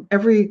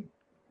every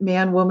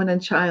man, woman,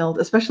 and child,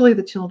 especially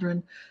the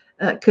children,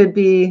 could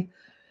be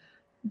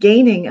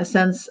gaining a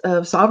sense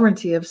of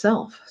sovereignty of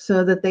self,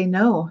 so that they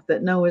know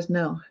that no is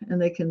no,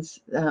 and they can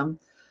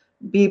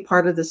be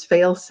part of this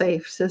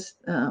fail-safe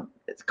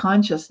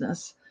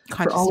consciousness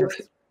for all of,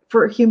 Consciousness.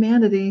 for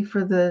humanity,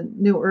 for the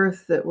new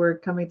earth that we're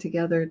coming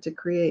together to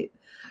create.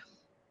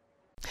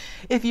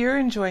 If you're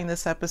enjoying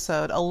this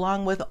episode,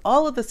 along with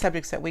all of the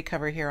subjects that we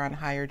cover here on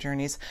Higher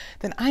Journeys,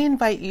 then I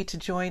invite you to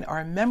join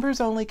our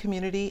members-only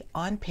community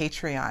on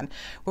Patreon,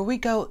 where we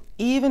go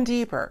even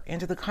deeper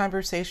into the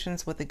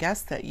conversations with the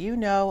guests that you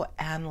know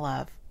and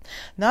love.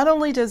 Not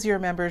only does your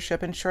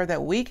membership ensure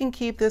that we can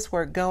keep this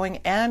work going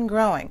and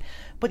growing,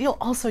 but you'll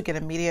also get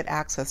immediate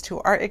access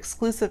to our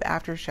exclusive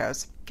after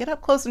shows. Get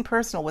up close and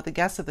personal with the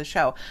guests of the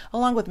show,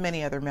 along with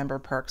many other member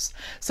perks.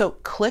 So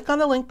click on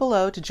the link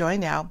below to join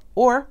now,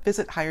 or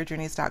visit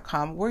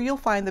higherjourneys.com, where you'll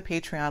find the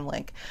Patreon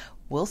link.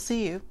 We'll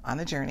see you on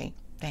the journey.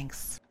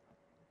 Thanks.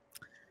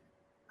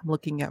 I'm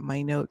looking at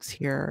my notes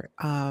here,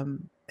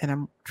 and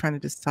I'm trying to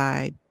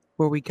decide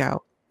where we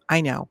go.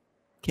 I know,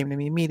 came to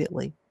me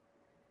immediately.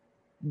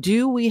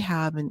 Do we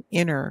have an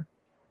inner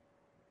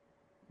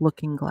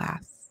looking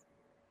glass?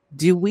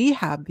 Do we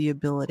have the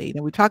ability?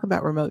 Now, we talk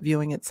about remote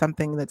viewing. It's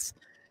something that's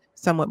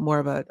somewhat more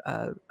of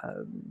a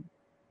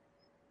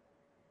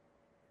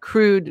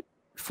crude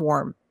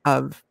form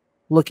of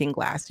looking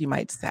glass, you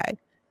might say,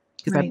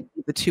 because Right.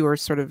 the two are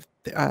sort of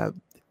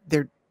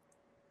they're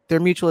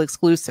mutually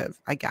exclusive,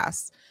 I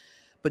guess.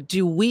 But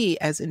do we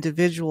as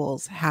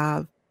individuals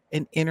have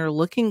an inner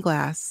looking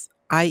glass,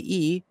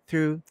 i.e.,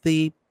 through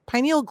the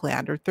pineal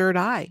gland or third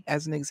eye,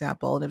 as an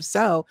example? And if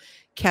so,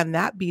 can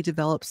that be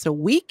developed so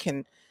we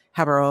can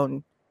have our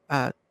own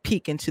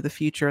peek into the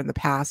future and the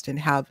past and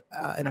have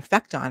an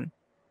effect on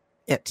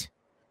it?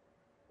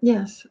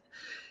 Yes.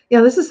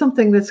 Yeah, this is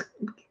something that's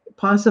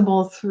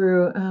possible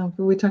through,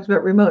 we talked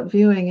about remote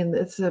viewing,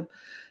 and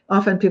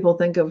often people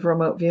think of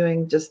remote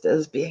viewing just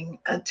as being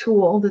a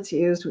tool that's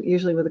used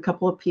usually with a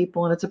couple of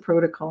people, and it's a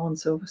protocol, and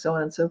so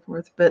on and so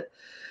forth. But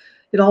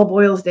it all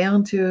boils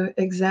down to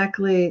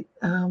exactly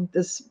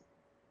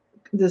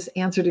this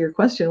answer to your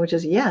question, which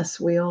is yes,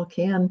 we all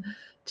can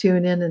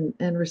tune in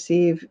and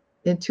receive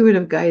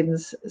intuitive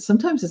guidance.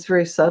 Sometimes it's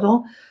very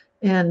subtle,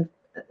 and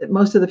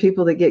most of the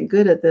people that get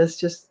good at this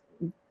just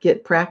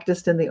get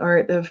practiced in the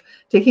art of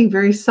taking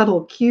very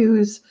subtle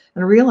cues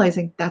and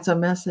realizing that's a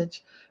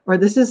message, or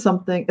this is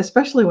something,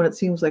 especially when it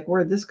seems like,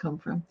 where'd this come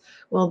from?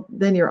 Well,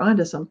 then you're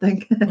onto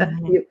something.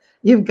 Mm-hmm.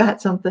 You've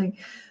got something.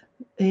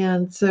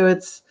 And so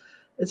it's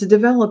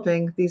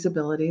developing these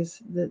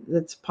abilities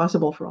that's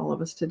possible for all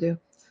of us to do.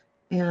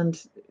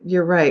 And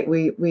you're right,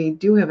 we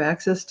do have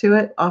access to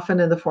it, often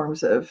in the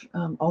forms of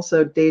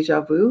also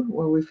deja vu,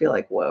 where we feel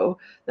like, whoa,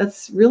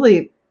 that's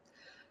really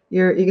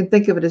you can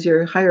think of it as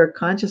your higher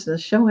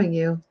consciousness showing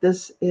you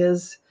this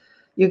is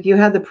you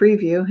had the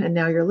preview and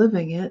now you're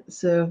living it.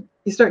 So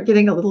you start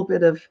getting a little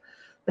bit of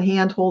the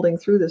hand holding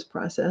through this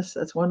process.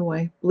 That's one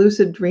way.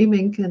 Lucid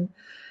dreaming can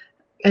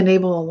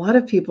enable a lot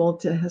of people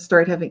to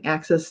start having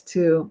access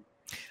to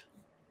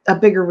a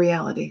bigger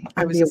reality.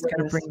 I was just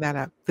going to bring that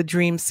up. The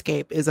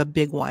dreamscape is a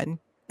big one.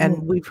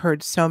 And we've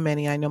heard so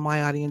many. I know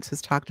my audience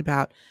has talked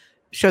about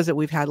shows that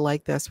we've had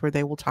like this, where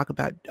they will talk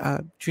about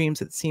dreams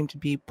that seem to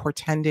be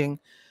portending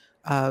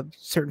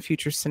certain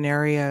future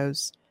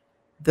scenarios,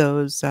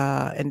 those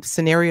and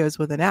scenarios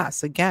with an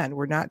S. Again,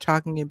 we're not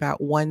talking about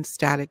one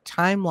static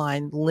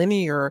timeline,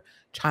 linear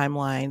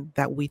timeline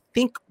that we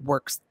think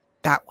works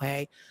that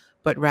way,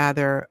 but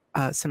rather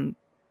some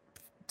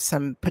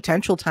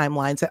potential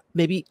timelines that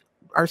maybe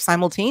are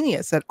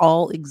simultaneous, that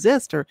all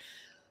exist. Or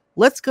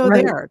let's go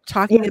there,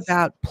 talking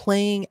about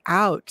playing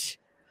out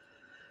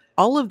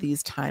all of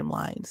these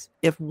timelines.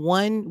 If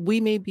one, we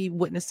may be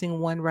witnessing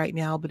one right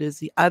now, but is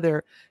the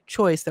other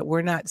choice that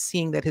we're not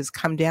seeing that has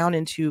come down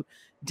into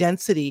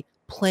density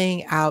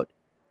playing out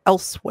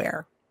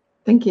elsewhere.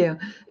 Thank you.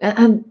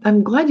 And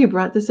I'm glad you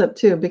brought this up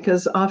too,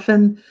 because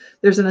often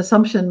there's an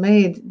assumption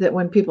made that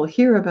when people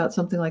hear about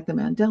something like the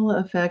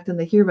Mandela effect and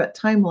they hear about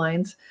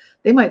timelines,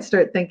 they might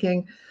start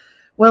thinking,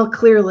 well,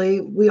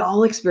 clearly we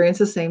all experience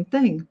the same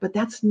thing, but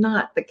that's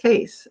not the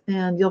case.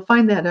 And you'll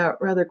find that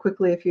out rather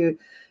quickly if you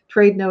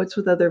trade notes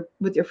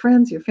with your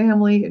friends, your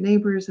family, your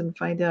neighbors, and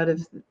find out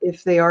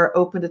if they are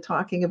open to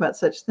talking about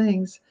such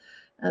things.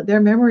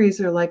 Their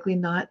memories are likely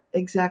not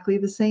exactly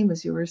the same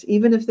as yours,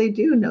 even if they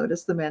do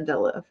notice the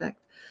Mandela effect.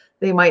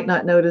 They might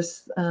not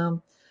notice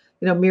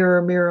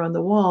mirror, mirror on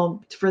the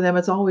wall. For them,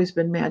 it's always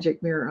been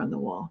magic mirror on the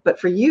wall. But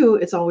for you,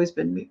 it's always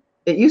been,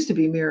 it used to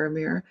be mirror,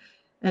 mirror.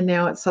 And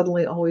now it's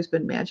suddenly always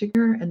been magic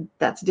mirror. And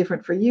that's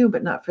different for you,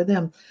 but not for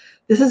them.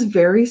 This is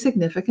very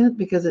significant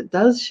because it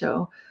does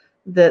show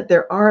that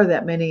there are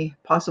that many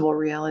possible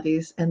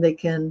realities and they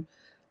can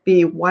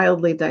be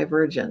wildly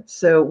divergent.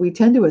 So we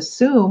tend to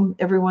assume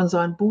everyone's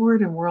on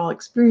board and we're all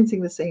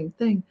experiencing the same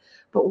thing.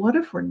 But what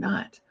if we're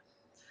not?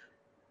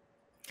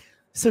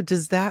 So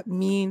does that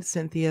mean,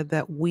 Cynthia,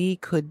 that we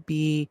could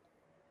be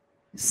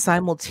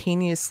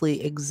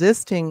simultaneously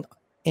existing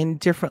in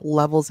different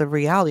levels of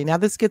reality? Now,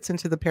 this gets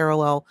into the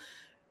parallel,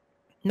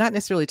 not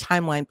necessarily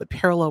timeline, but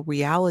parallel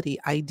reality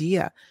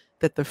idea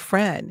that the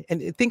friend,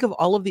 and think of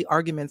all of the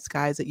arguments,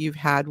 guys, that you've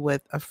had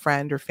with a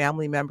friend or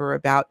family member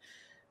about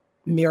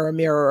mirror,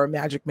 mirror, or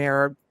magic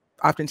mirror.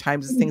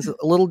 Oftentimes, things a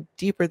little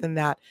deeper than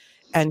that.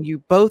 And you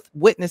both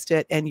witnessed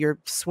it and you're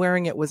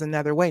swearing it was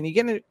another way. And you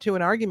get into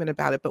an argument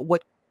about it. But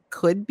what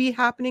could be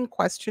happening,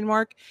 question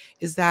mark,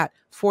 is that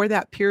for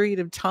that period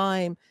of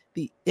time,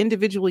 the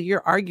individual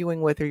you're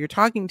arguing with or you're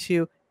talking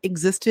to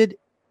existed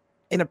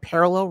in a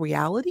parallel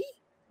reality?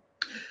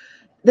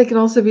 They can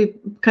also be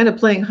kind of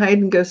playing hide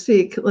and go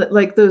seek,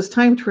 like those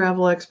time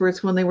travel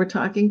experts when they were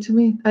talking to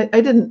me.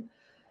 I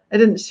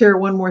didn't share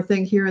one more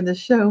thing here in this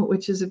show,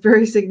 which is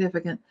very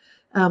significant.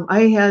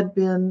 I had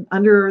been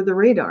under the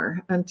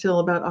radar until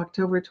about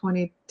October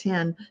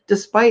 2010,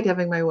 despite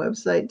having my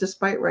website,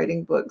 despite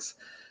writing books.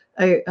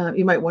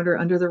 You might wonder,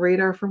 under the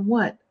radar from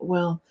what?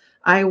 Well,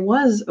 I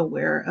was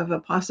aware of a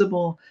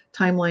possible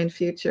timeline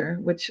future,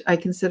 which I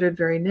considered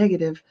very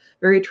negative,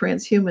 very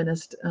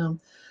transhumanist,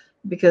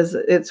 because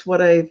it's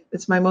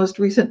my most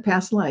recent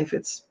past life.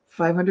 It's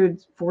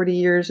 540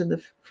 years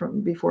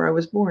from before I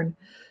was born.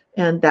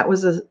 And that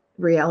was a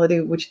reality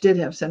which did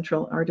have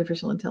central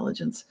artificial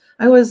intelligence.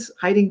 I was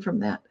hiding from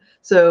that.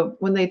 So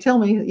when they tell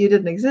me you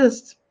didn't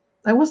exist,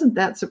 I wasn't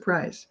that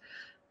surprised.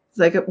 It's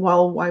like,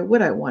 well, why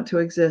would I want to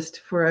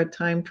exist for a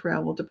time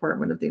travel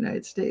department of the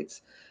United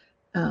States,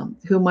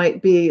 who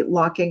might be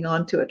locking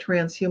onto a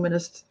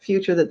transhumanist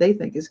future that they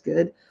think is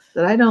good,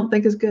 that I don't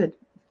think is good?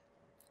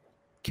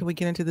 Can we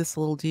get into this a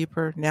little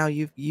deeper? Now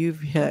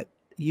you've hit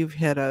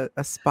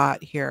a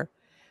spot here.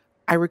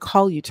 I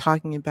recall you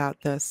talking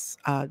about this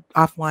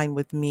offline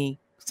with me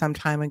some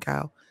time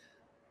ago.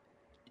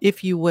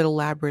 If you would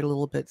elaborate a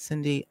little bit,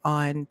 Cindy,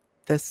 on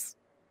this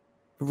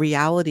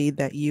reality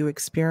that you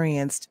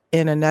experienced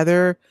in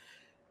another,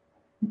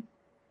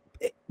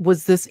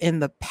 was this in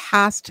the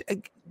past?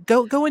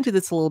 Go into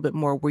this a little bit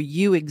more, where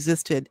you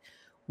existed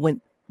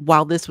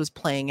while this was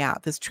playing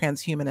out, this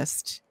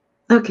transhumanist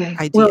Okay.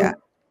 idea. Well,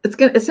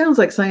 it sounds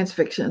like science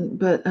fiction,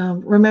 but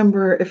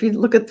remember, if you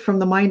look at from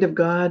the mind of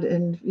God,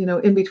 and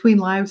in between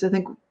lives, I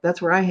think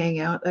that's where I hang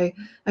out. I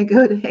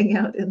go to hang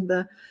out in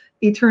the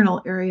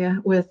eternal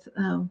area with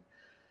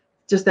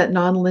just that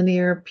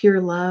nonlinear, pure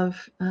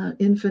love,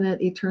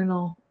 infinite,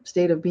 eternal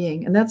state of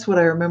being, and that's what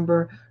I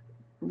remember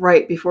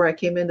right before I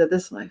came into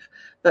this life.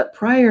 But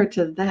prior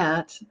to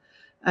that,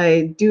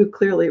 I do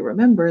clearly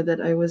remember that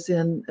I was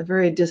in a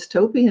very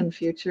dystopian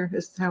future,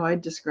 is how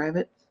I'd describe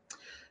it.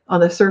 On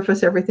the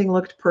surface, everything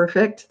looked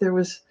perfect.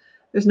 There's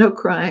no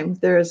crime.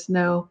 There's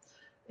no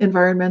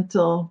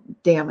environmental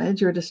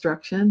damage or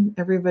destruction.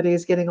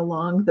 Everybody's getting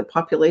along. The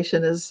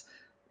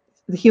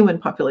human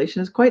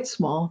population is quite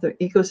small. The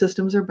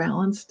ecosystems are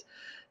balanced.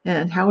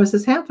 And how is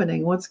this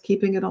happening? What's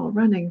keeping it all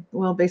running?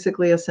 Well,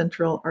 basically a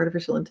central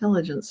artificial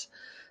intelligence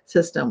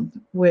system,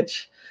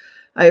 which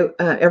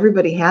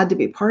everybody had to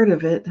be part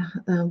of it.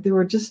 There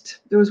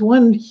was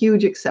one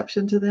huge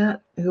exception to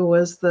that, who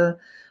was the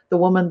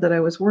woman that I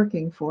was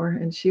working for,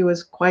 and she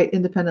was quite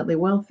independently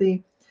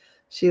wealthy.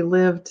 She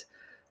lived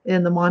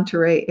in the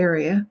Monterey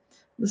area.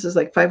 This is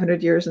like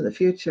 500 years in the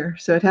future,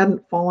 so it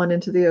hadn't fallen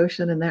into the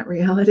ocean in that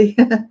reality.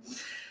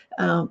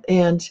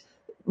 And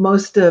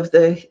most of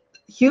the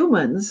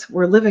humans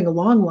were living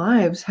long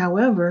lives.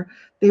 However,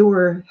 they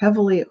were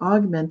heavily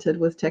augmented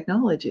with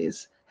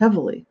technologies,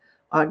 heavily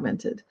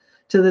augmented,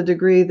 to the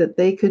degree that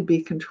they could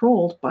be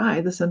controlled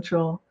by the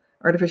central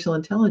artificial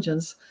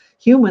intelligence.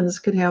 Humans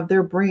could have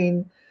their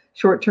brain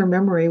short-term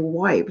memory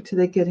wiped.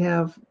 They could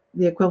have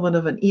the equivalent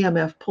of an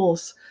EMF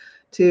pulse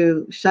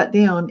to shut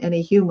down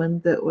any human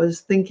that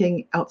was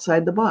thinking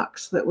outside the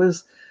box, that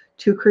was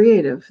too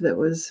creative, that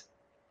was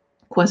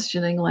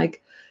questioning,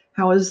 like,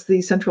 how is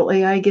the central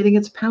AI getting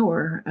its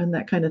power, and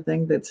that kind of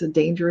thing. That's a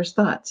dangerous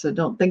thought, so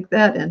don't think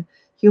that, and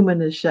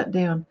human is shut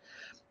down.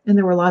 And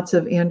there were lots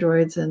of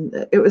androids,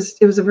 and it was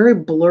a very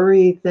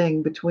blurry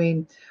thing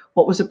between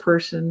what was a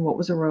person, what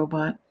was a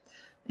robot.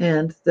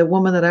 And the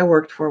woman that I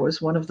worked for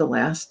was one of the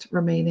last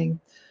remaining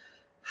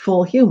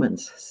full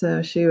humans.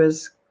 So she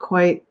was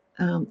quite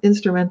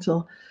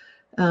instrumental,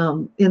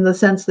 in the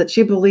sense that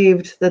she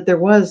believed that there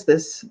was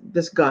this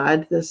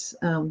God, this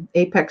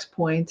apex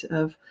point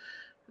of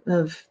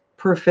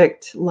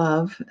perfect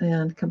love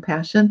and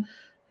compassion.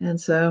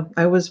 And so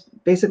I was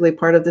basically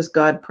part of this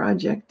God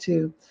project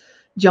to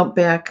jump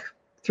back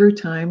through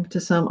time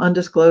to some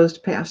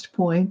undisclosed past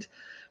point,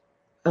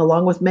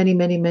 along with many,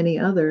 many, many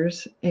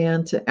others,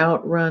 and to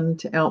outrun,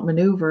 to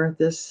outmaneuver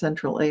this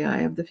central AI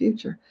of the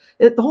future.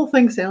 The whole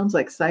thing sounds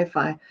like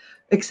sci-fi,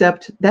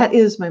 except that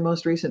is my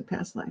most recent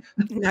past life.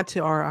 Not to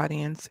our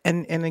audience.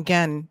 And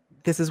again,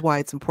 this is why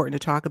it's important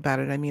to talk about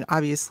it. I mean,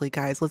 obviously,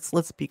 guys,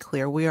 let's be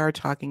clear. We are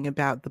talking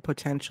about the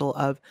potential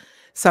of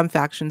some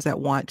factions that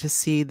want to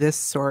see this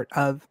sort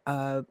of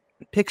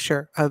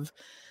picture of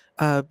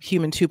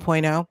human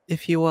 2.0,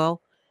 if you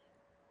will.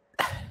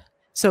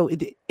 So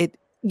it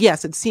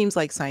yes, it seems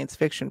like science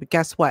fiction, but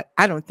guess what?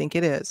 I don't think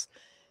it is.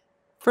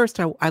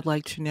 First, I'd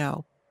like to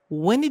know,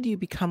 when did you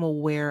become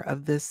aware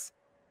of this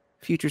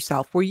future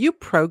self? Were you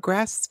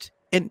progressed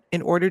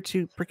in order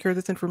to procure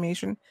this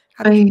information?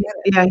 How did you get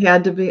it? Yeah, I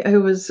had to be. I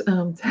was.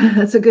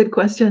 That's a good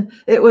question.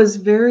 It was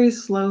very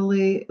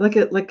slowly, like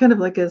kind of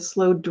like a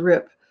slow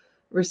drip,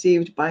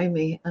 received by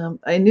me.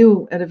 I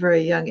knew at a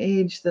very young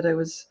age that I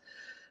was.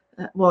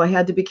 Well, I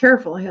had to be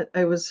careful.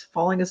 I was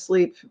falling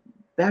asleep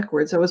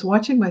backwards. I was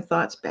watching my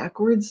thoughts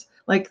backwards,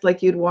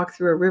 like you'd walk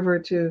through a river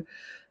to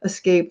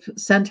escape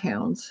scent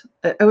hounds.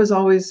 I was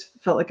always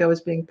felt like I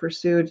was being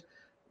pursued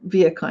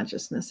via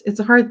consciousness. It's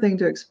a hard thing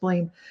to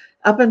explain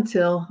up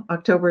until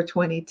October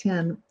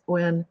 2010,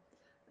 when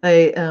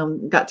I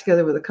got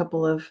together with a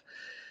couple of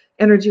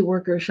energy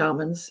worker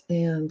shamans,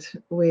 and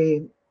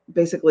we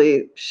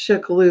basically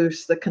shook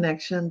loose the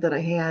connection that I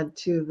had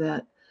to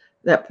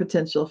that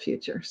potential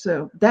future.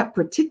 So that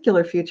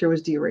particular future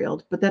was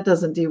derailed, but that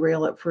doesn't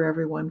derail it for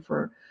everyone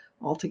for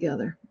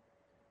altogether.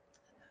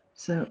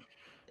 So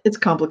it's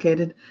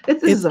complicated.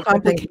 This is It's a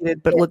hard thing.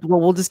 complicated, but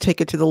we'll just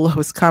take it to the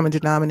lowest common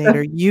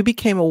denominator. You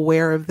became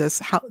aware of this.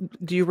 How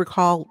do you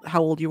recall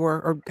how old you were,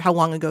 or how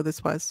long ago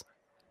this was?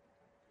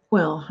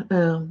 Well,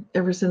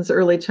 ever since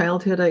early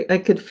childhood, I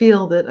could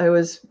feel that I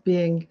was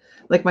being,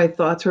 like, my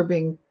thoughts were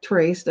being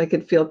traced. I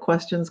could feel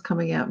questions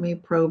coming at me,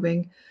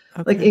 probing,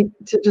 like Okay.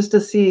 just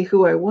to see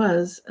who I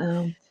was.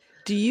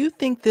 Do you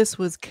think this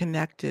was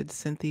connected,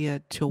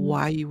 Cynthia, to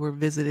why you were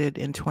visited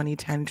in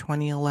 2010,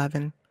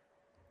 2011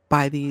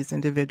 by these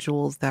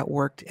individuals that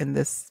worked in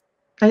this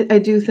I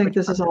do secret think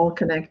this is department? all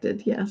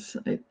connected. Yes,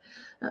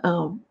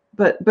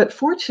 but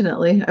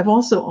fortunately, I've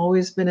also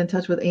always been in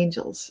touch with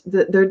angels.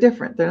 They're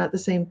different. They're not the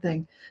same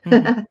thing.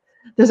 Mhm.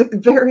 There's a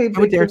very I would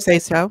big dare difference. say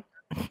so.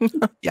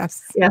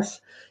 Yes.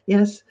 Yes,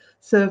 yes.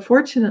 So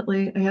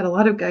fortunately, I had a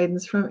lot of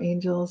guidance from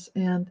angels,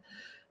 and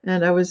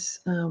I was,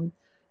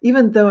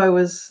 even though I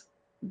was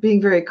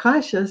being very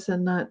cautious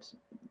and not,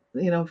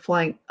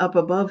 flying up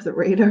above the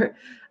radar,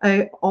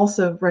 I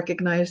also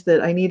recognized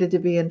that I needed to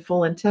be in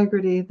full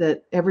integrity,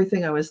 that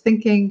everything I was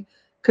thinking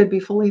could be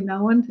fully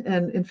known,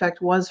 and in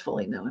fact was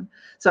fully known.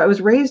 So I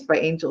was raised by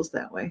angels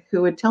that way,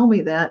 who would tell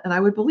me that, and I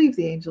would believe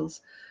the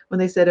angels when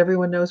they said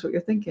everyone knows what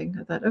you're thinking.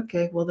 I thought,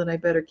 okay, well then I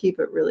better keep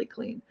it really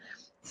clean.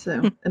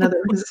 So in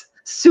other words,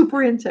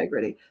 super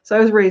integrity. So I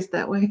was raised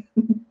that way.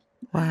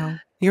 Wow.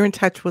 You're in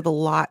touch with a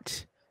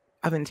lot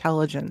of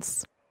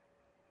intelligence.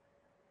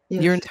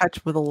 You're in Yes,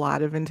 touch with a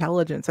lot of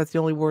intelligence. That's the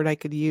only word I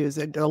could use.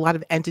 A lot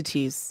of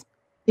entities,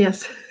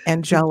 yes.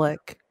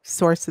 angelic,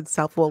 source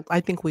itself. Well, I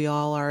think we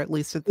all are, at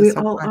least at the We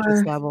all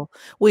subconscious are. level.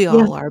 We Yes.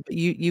 all are, but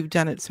you've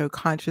done it so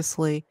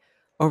consciously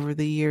over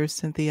the years,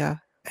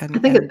 Cynthia. I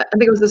think it And I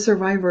think it was a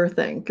survivor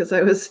thing, because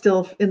I was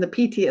still in the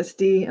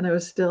PTSD, and I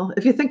was still,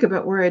 if you think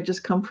about where I had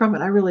just come from,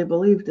 and I really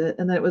believed it,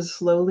 and then it was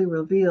slowly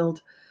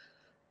revealed,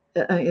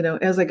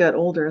 as I got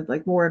older,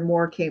 like more and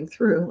more came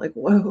through, like,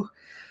 whoa,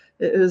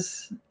 it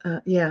was,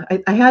 yeah,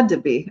 I had to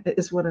be,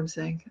 is what I'm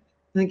saying.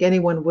 I think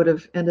anyone would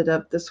have ended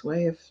up this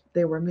way if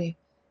they were me.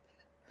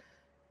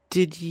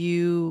 did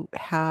you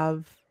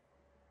have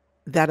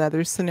that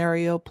other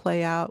scenario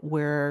play out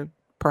where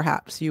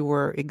perhaps you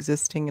were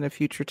existing in a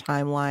future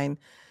timeline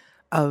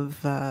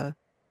of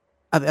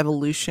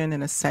evolution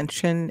and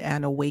ascension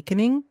and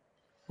awakening,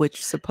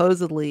 which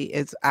supposedly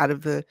is out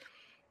of the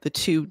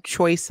two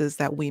choices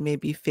that we may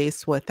be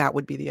faced with, that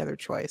would be the other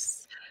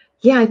choice.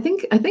 Yeah, I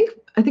think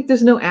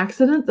there's no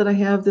accident that I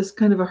have this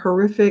kind of a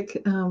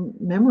horrific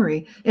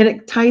memory, and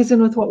it ties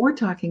in with what we're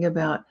talking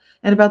about,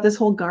 and about this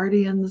whole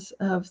guardians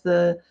of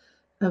the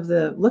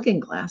looking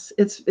glass.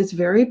 It's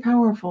very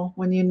powerful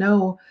when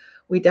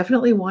we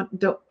definitely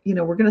don't,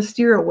 we're going to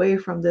steer away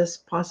from this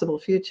possible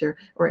future,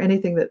 or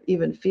anything that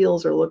even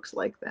feels or looks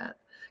like that,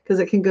 because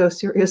it can go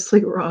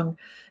seriously wrong.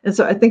 And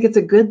so I think it's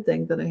a good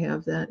thing that I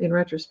have that in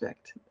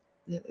retrospect.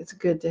 It's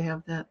good to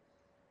have that.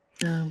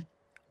 Um,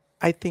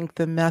 I think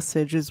the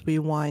message as we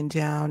wind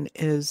down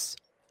is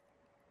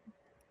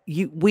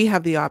we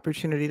have the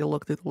opportunity to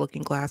look through the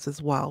looking glass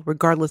as well,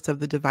 regardless of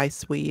the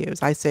device we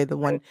use. I say the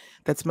one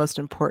that's most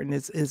important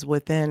is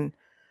within,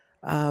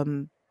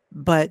 um,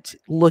 but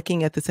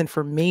looking at this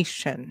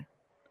information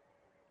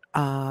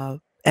and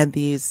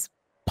these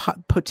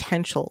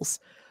potentials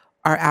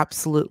are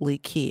absolutely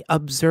key.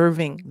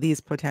 Observing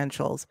these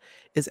potentials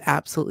is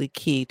absolutely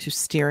key to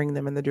steering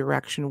them in the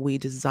direction we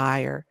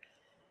desire.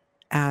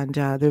 And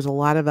there's a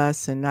lot of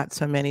us and not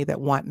so many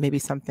that want maybe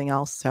something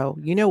else. So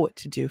you know what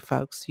to do,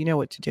 folks. You know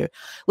what to do.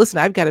 Listen,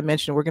 I've got to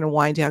mention, we're going to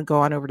wind down,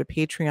 go on over to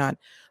Patreon.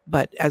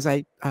 But as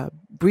I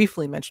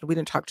briefly mentioned, we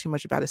didn't talk too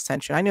much about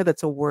ascension. I know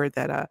that's a word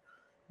that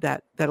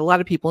that a lot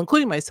of people,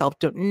 including myself,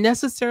 don't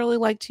necessarily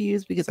like to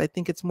use because I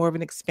think it's more of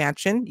an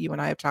expansion. You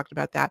and I have talked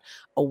about that.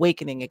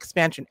 Awakening,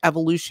 expansion,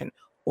 evolution,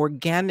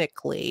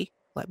 organically,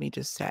 let me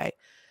just say.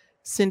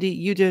 Cindy,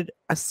 you did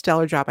a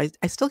stellar job.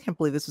 I still can't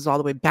believe this was all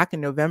the way back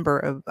in November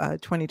of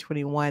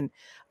 2021, a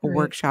Right.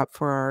 workshop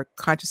for our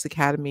Conscious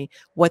Academy,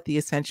 what the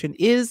ascension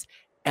is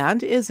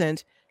and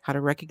isn't, how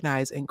to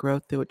recognize and grow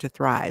through it to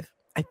thrive.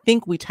 I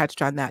think we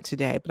touched on that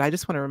today, but I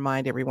just want to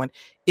remind everyone,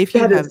 if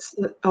you That have, is,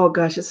 oh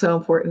gosh, it's so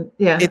important.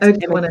 Yeah, I just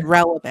and want it's to.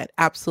 relevant.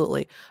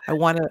 Absolutely. I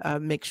want to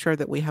make sure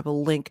that we have a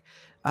link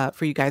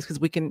for you guys because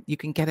you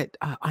can get it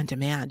on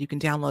demand. You can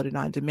download it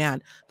on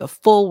demand. The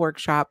full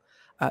workshop,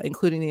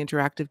 including the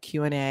interactive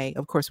Q&A.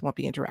 Of course, it won't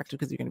be interactive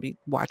because you're going to be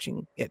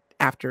watching it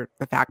after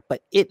the fact,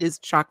 but it is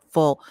chock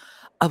full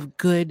of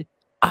good,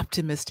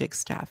 optimistic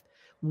stuff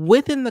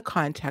within the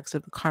context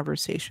of the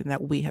conversation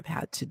that we have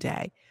had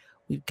today.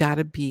 We've got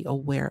to be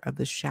aware of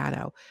the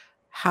shadow.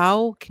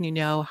 How can you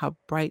know how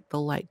bright the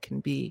light can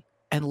be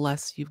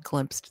unless you've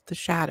glimpsed the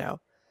shadow,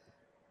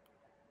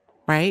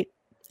 right?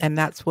 And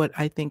that's what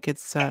I think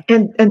it's And we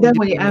need then to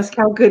when be you aware. ask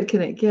how good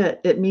can it get,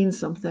 it means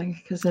something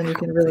because then you How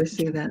can really good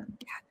see can that. it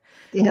get?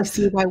 You Yes.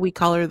 see why we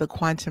call her the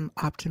quantum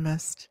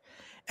optimist?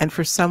 And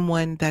for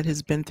someone that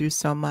has been through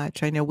so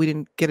much, I know we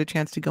didn't get a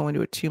chance to go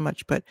into it too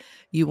much, but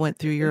you went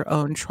through your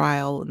own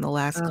trial in the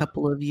last Uh,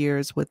 couple of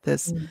years with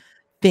this mm,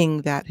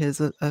 thing that has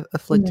mm,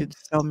 afflicted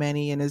so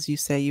many. And as you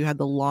say, you had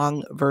the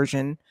long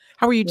version.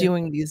 How are you yeah.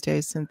 doing these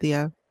days,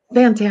 Cynthia?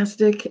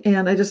 Fantastic,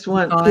 and I just Is it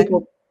want gone?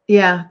 people.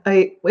 Yeah,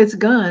 it's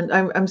gone.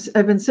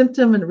 I've been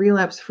symptom and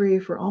relapse free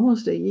for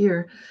almost a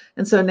year,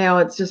 and so now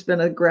it's just been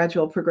a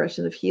gradual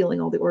progression of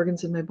healing all the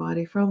organs in my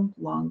body from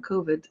long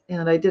COVID.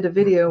 And I did a Yeah.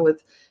 video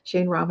with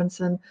Shane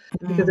Robinson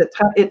because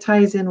Mm. it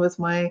ties in with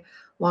my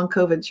long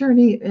COVID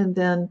journey, and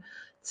then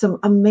some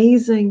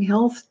amazing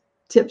health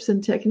tips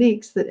and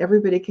techniques that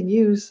everybody can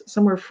use.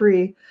 Some are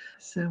free,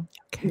 so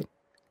Okay.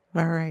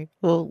 All right.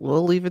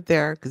 We'll leave it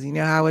there because you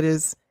know how it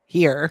is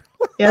here.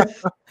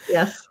 yes,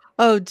 yes.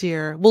 Oh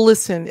dear. Well,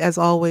 listen, as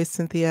always,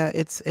 Cynthia,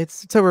 it's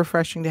so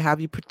refreshing to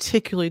have you,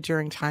 particularly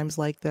during times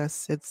like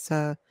this. It's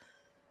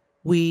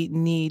we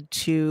need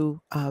to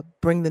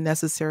bring the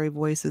necessary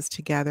voices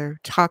together,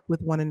 talk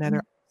with one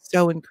another.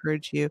 So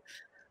encourage you,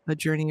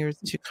 journeyers,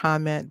 to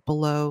comment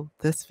below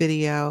this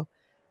video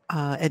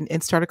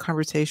and start a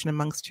conversation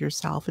amongst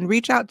yourself and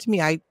reach out to me.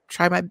 I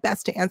try my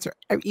best to answer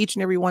each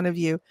and every one of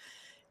you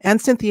and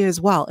Cynthia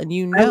as well. And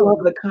you I love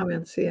know, the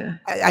comments. Yeah.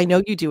 I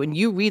know you do, and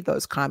you read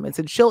those comments,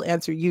 and she'll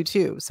answer you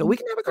too. So we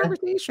can have a Yeah.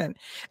 conversation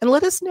and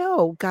let us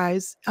know,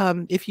 guys.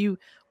 If you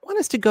want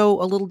us to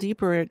go a little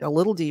deeper,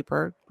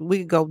 we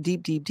could go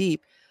deep, deep,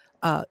 deep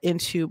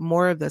into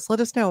more of this. Let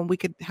us know, and we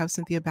could have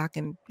Cynthia back.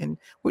 And I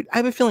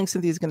have a feeling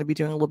Cynthia is going to be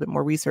doing a little bit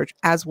more research,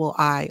 as will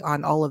I,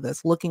 on all of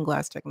this: looking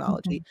glass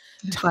technology, Mhm.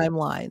 Yes.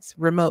 timelines,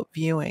 remote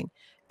viewing,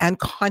 and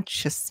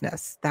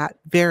consciousness. That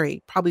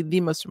very probably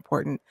the most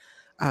important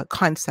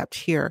concept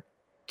here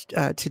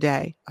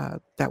today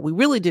that we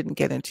really didn't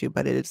get into,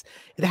 but it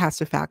has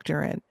to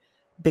factor in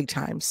big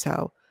time.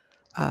 So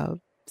uh,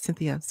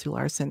 Cynthia Sue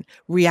Larson,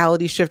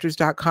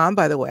 realityshifters.com,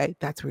 by the way,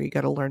 that's where you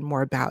got to learn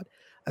more about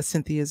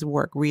Cynthia's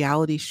work,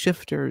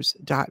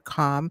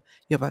 realityshifters.com.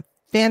 You have a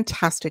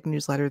fantastic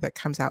newsletter that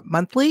comes out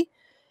monthly.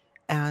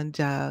 And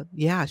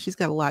yeah, she's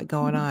got a lot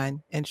going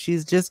on and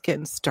she's just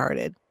getting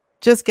started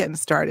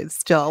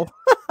still.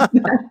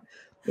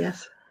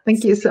 Yes.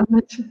 Thank you so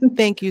much.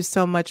 Thank you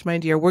so much, my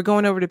dear. We're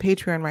going over to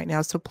Patreon right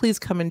now, so please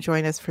come and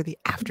join us for the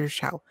after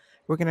show.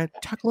 We're going to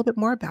talk a little bit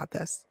more about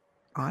this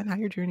on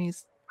Higher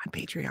Journeys on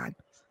Patreon. All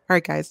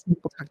right, guys,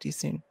 we'll talk to you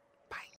soon. Bye.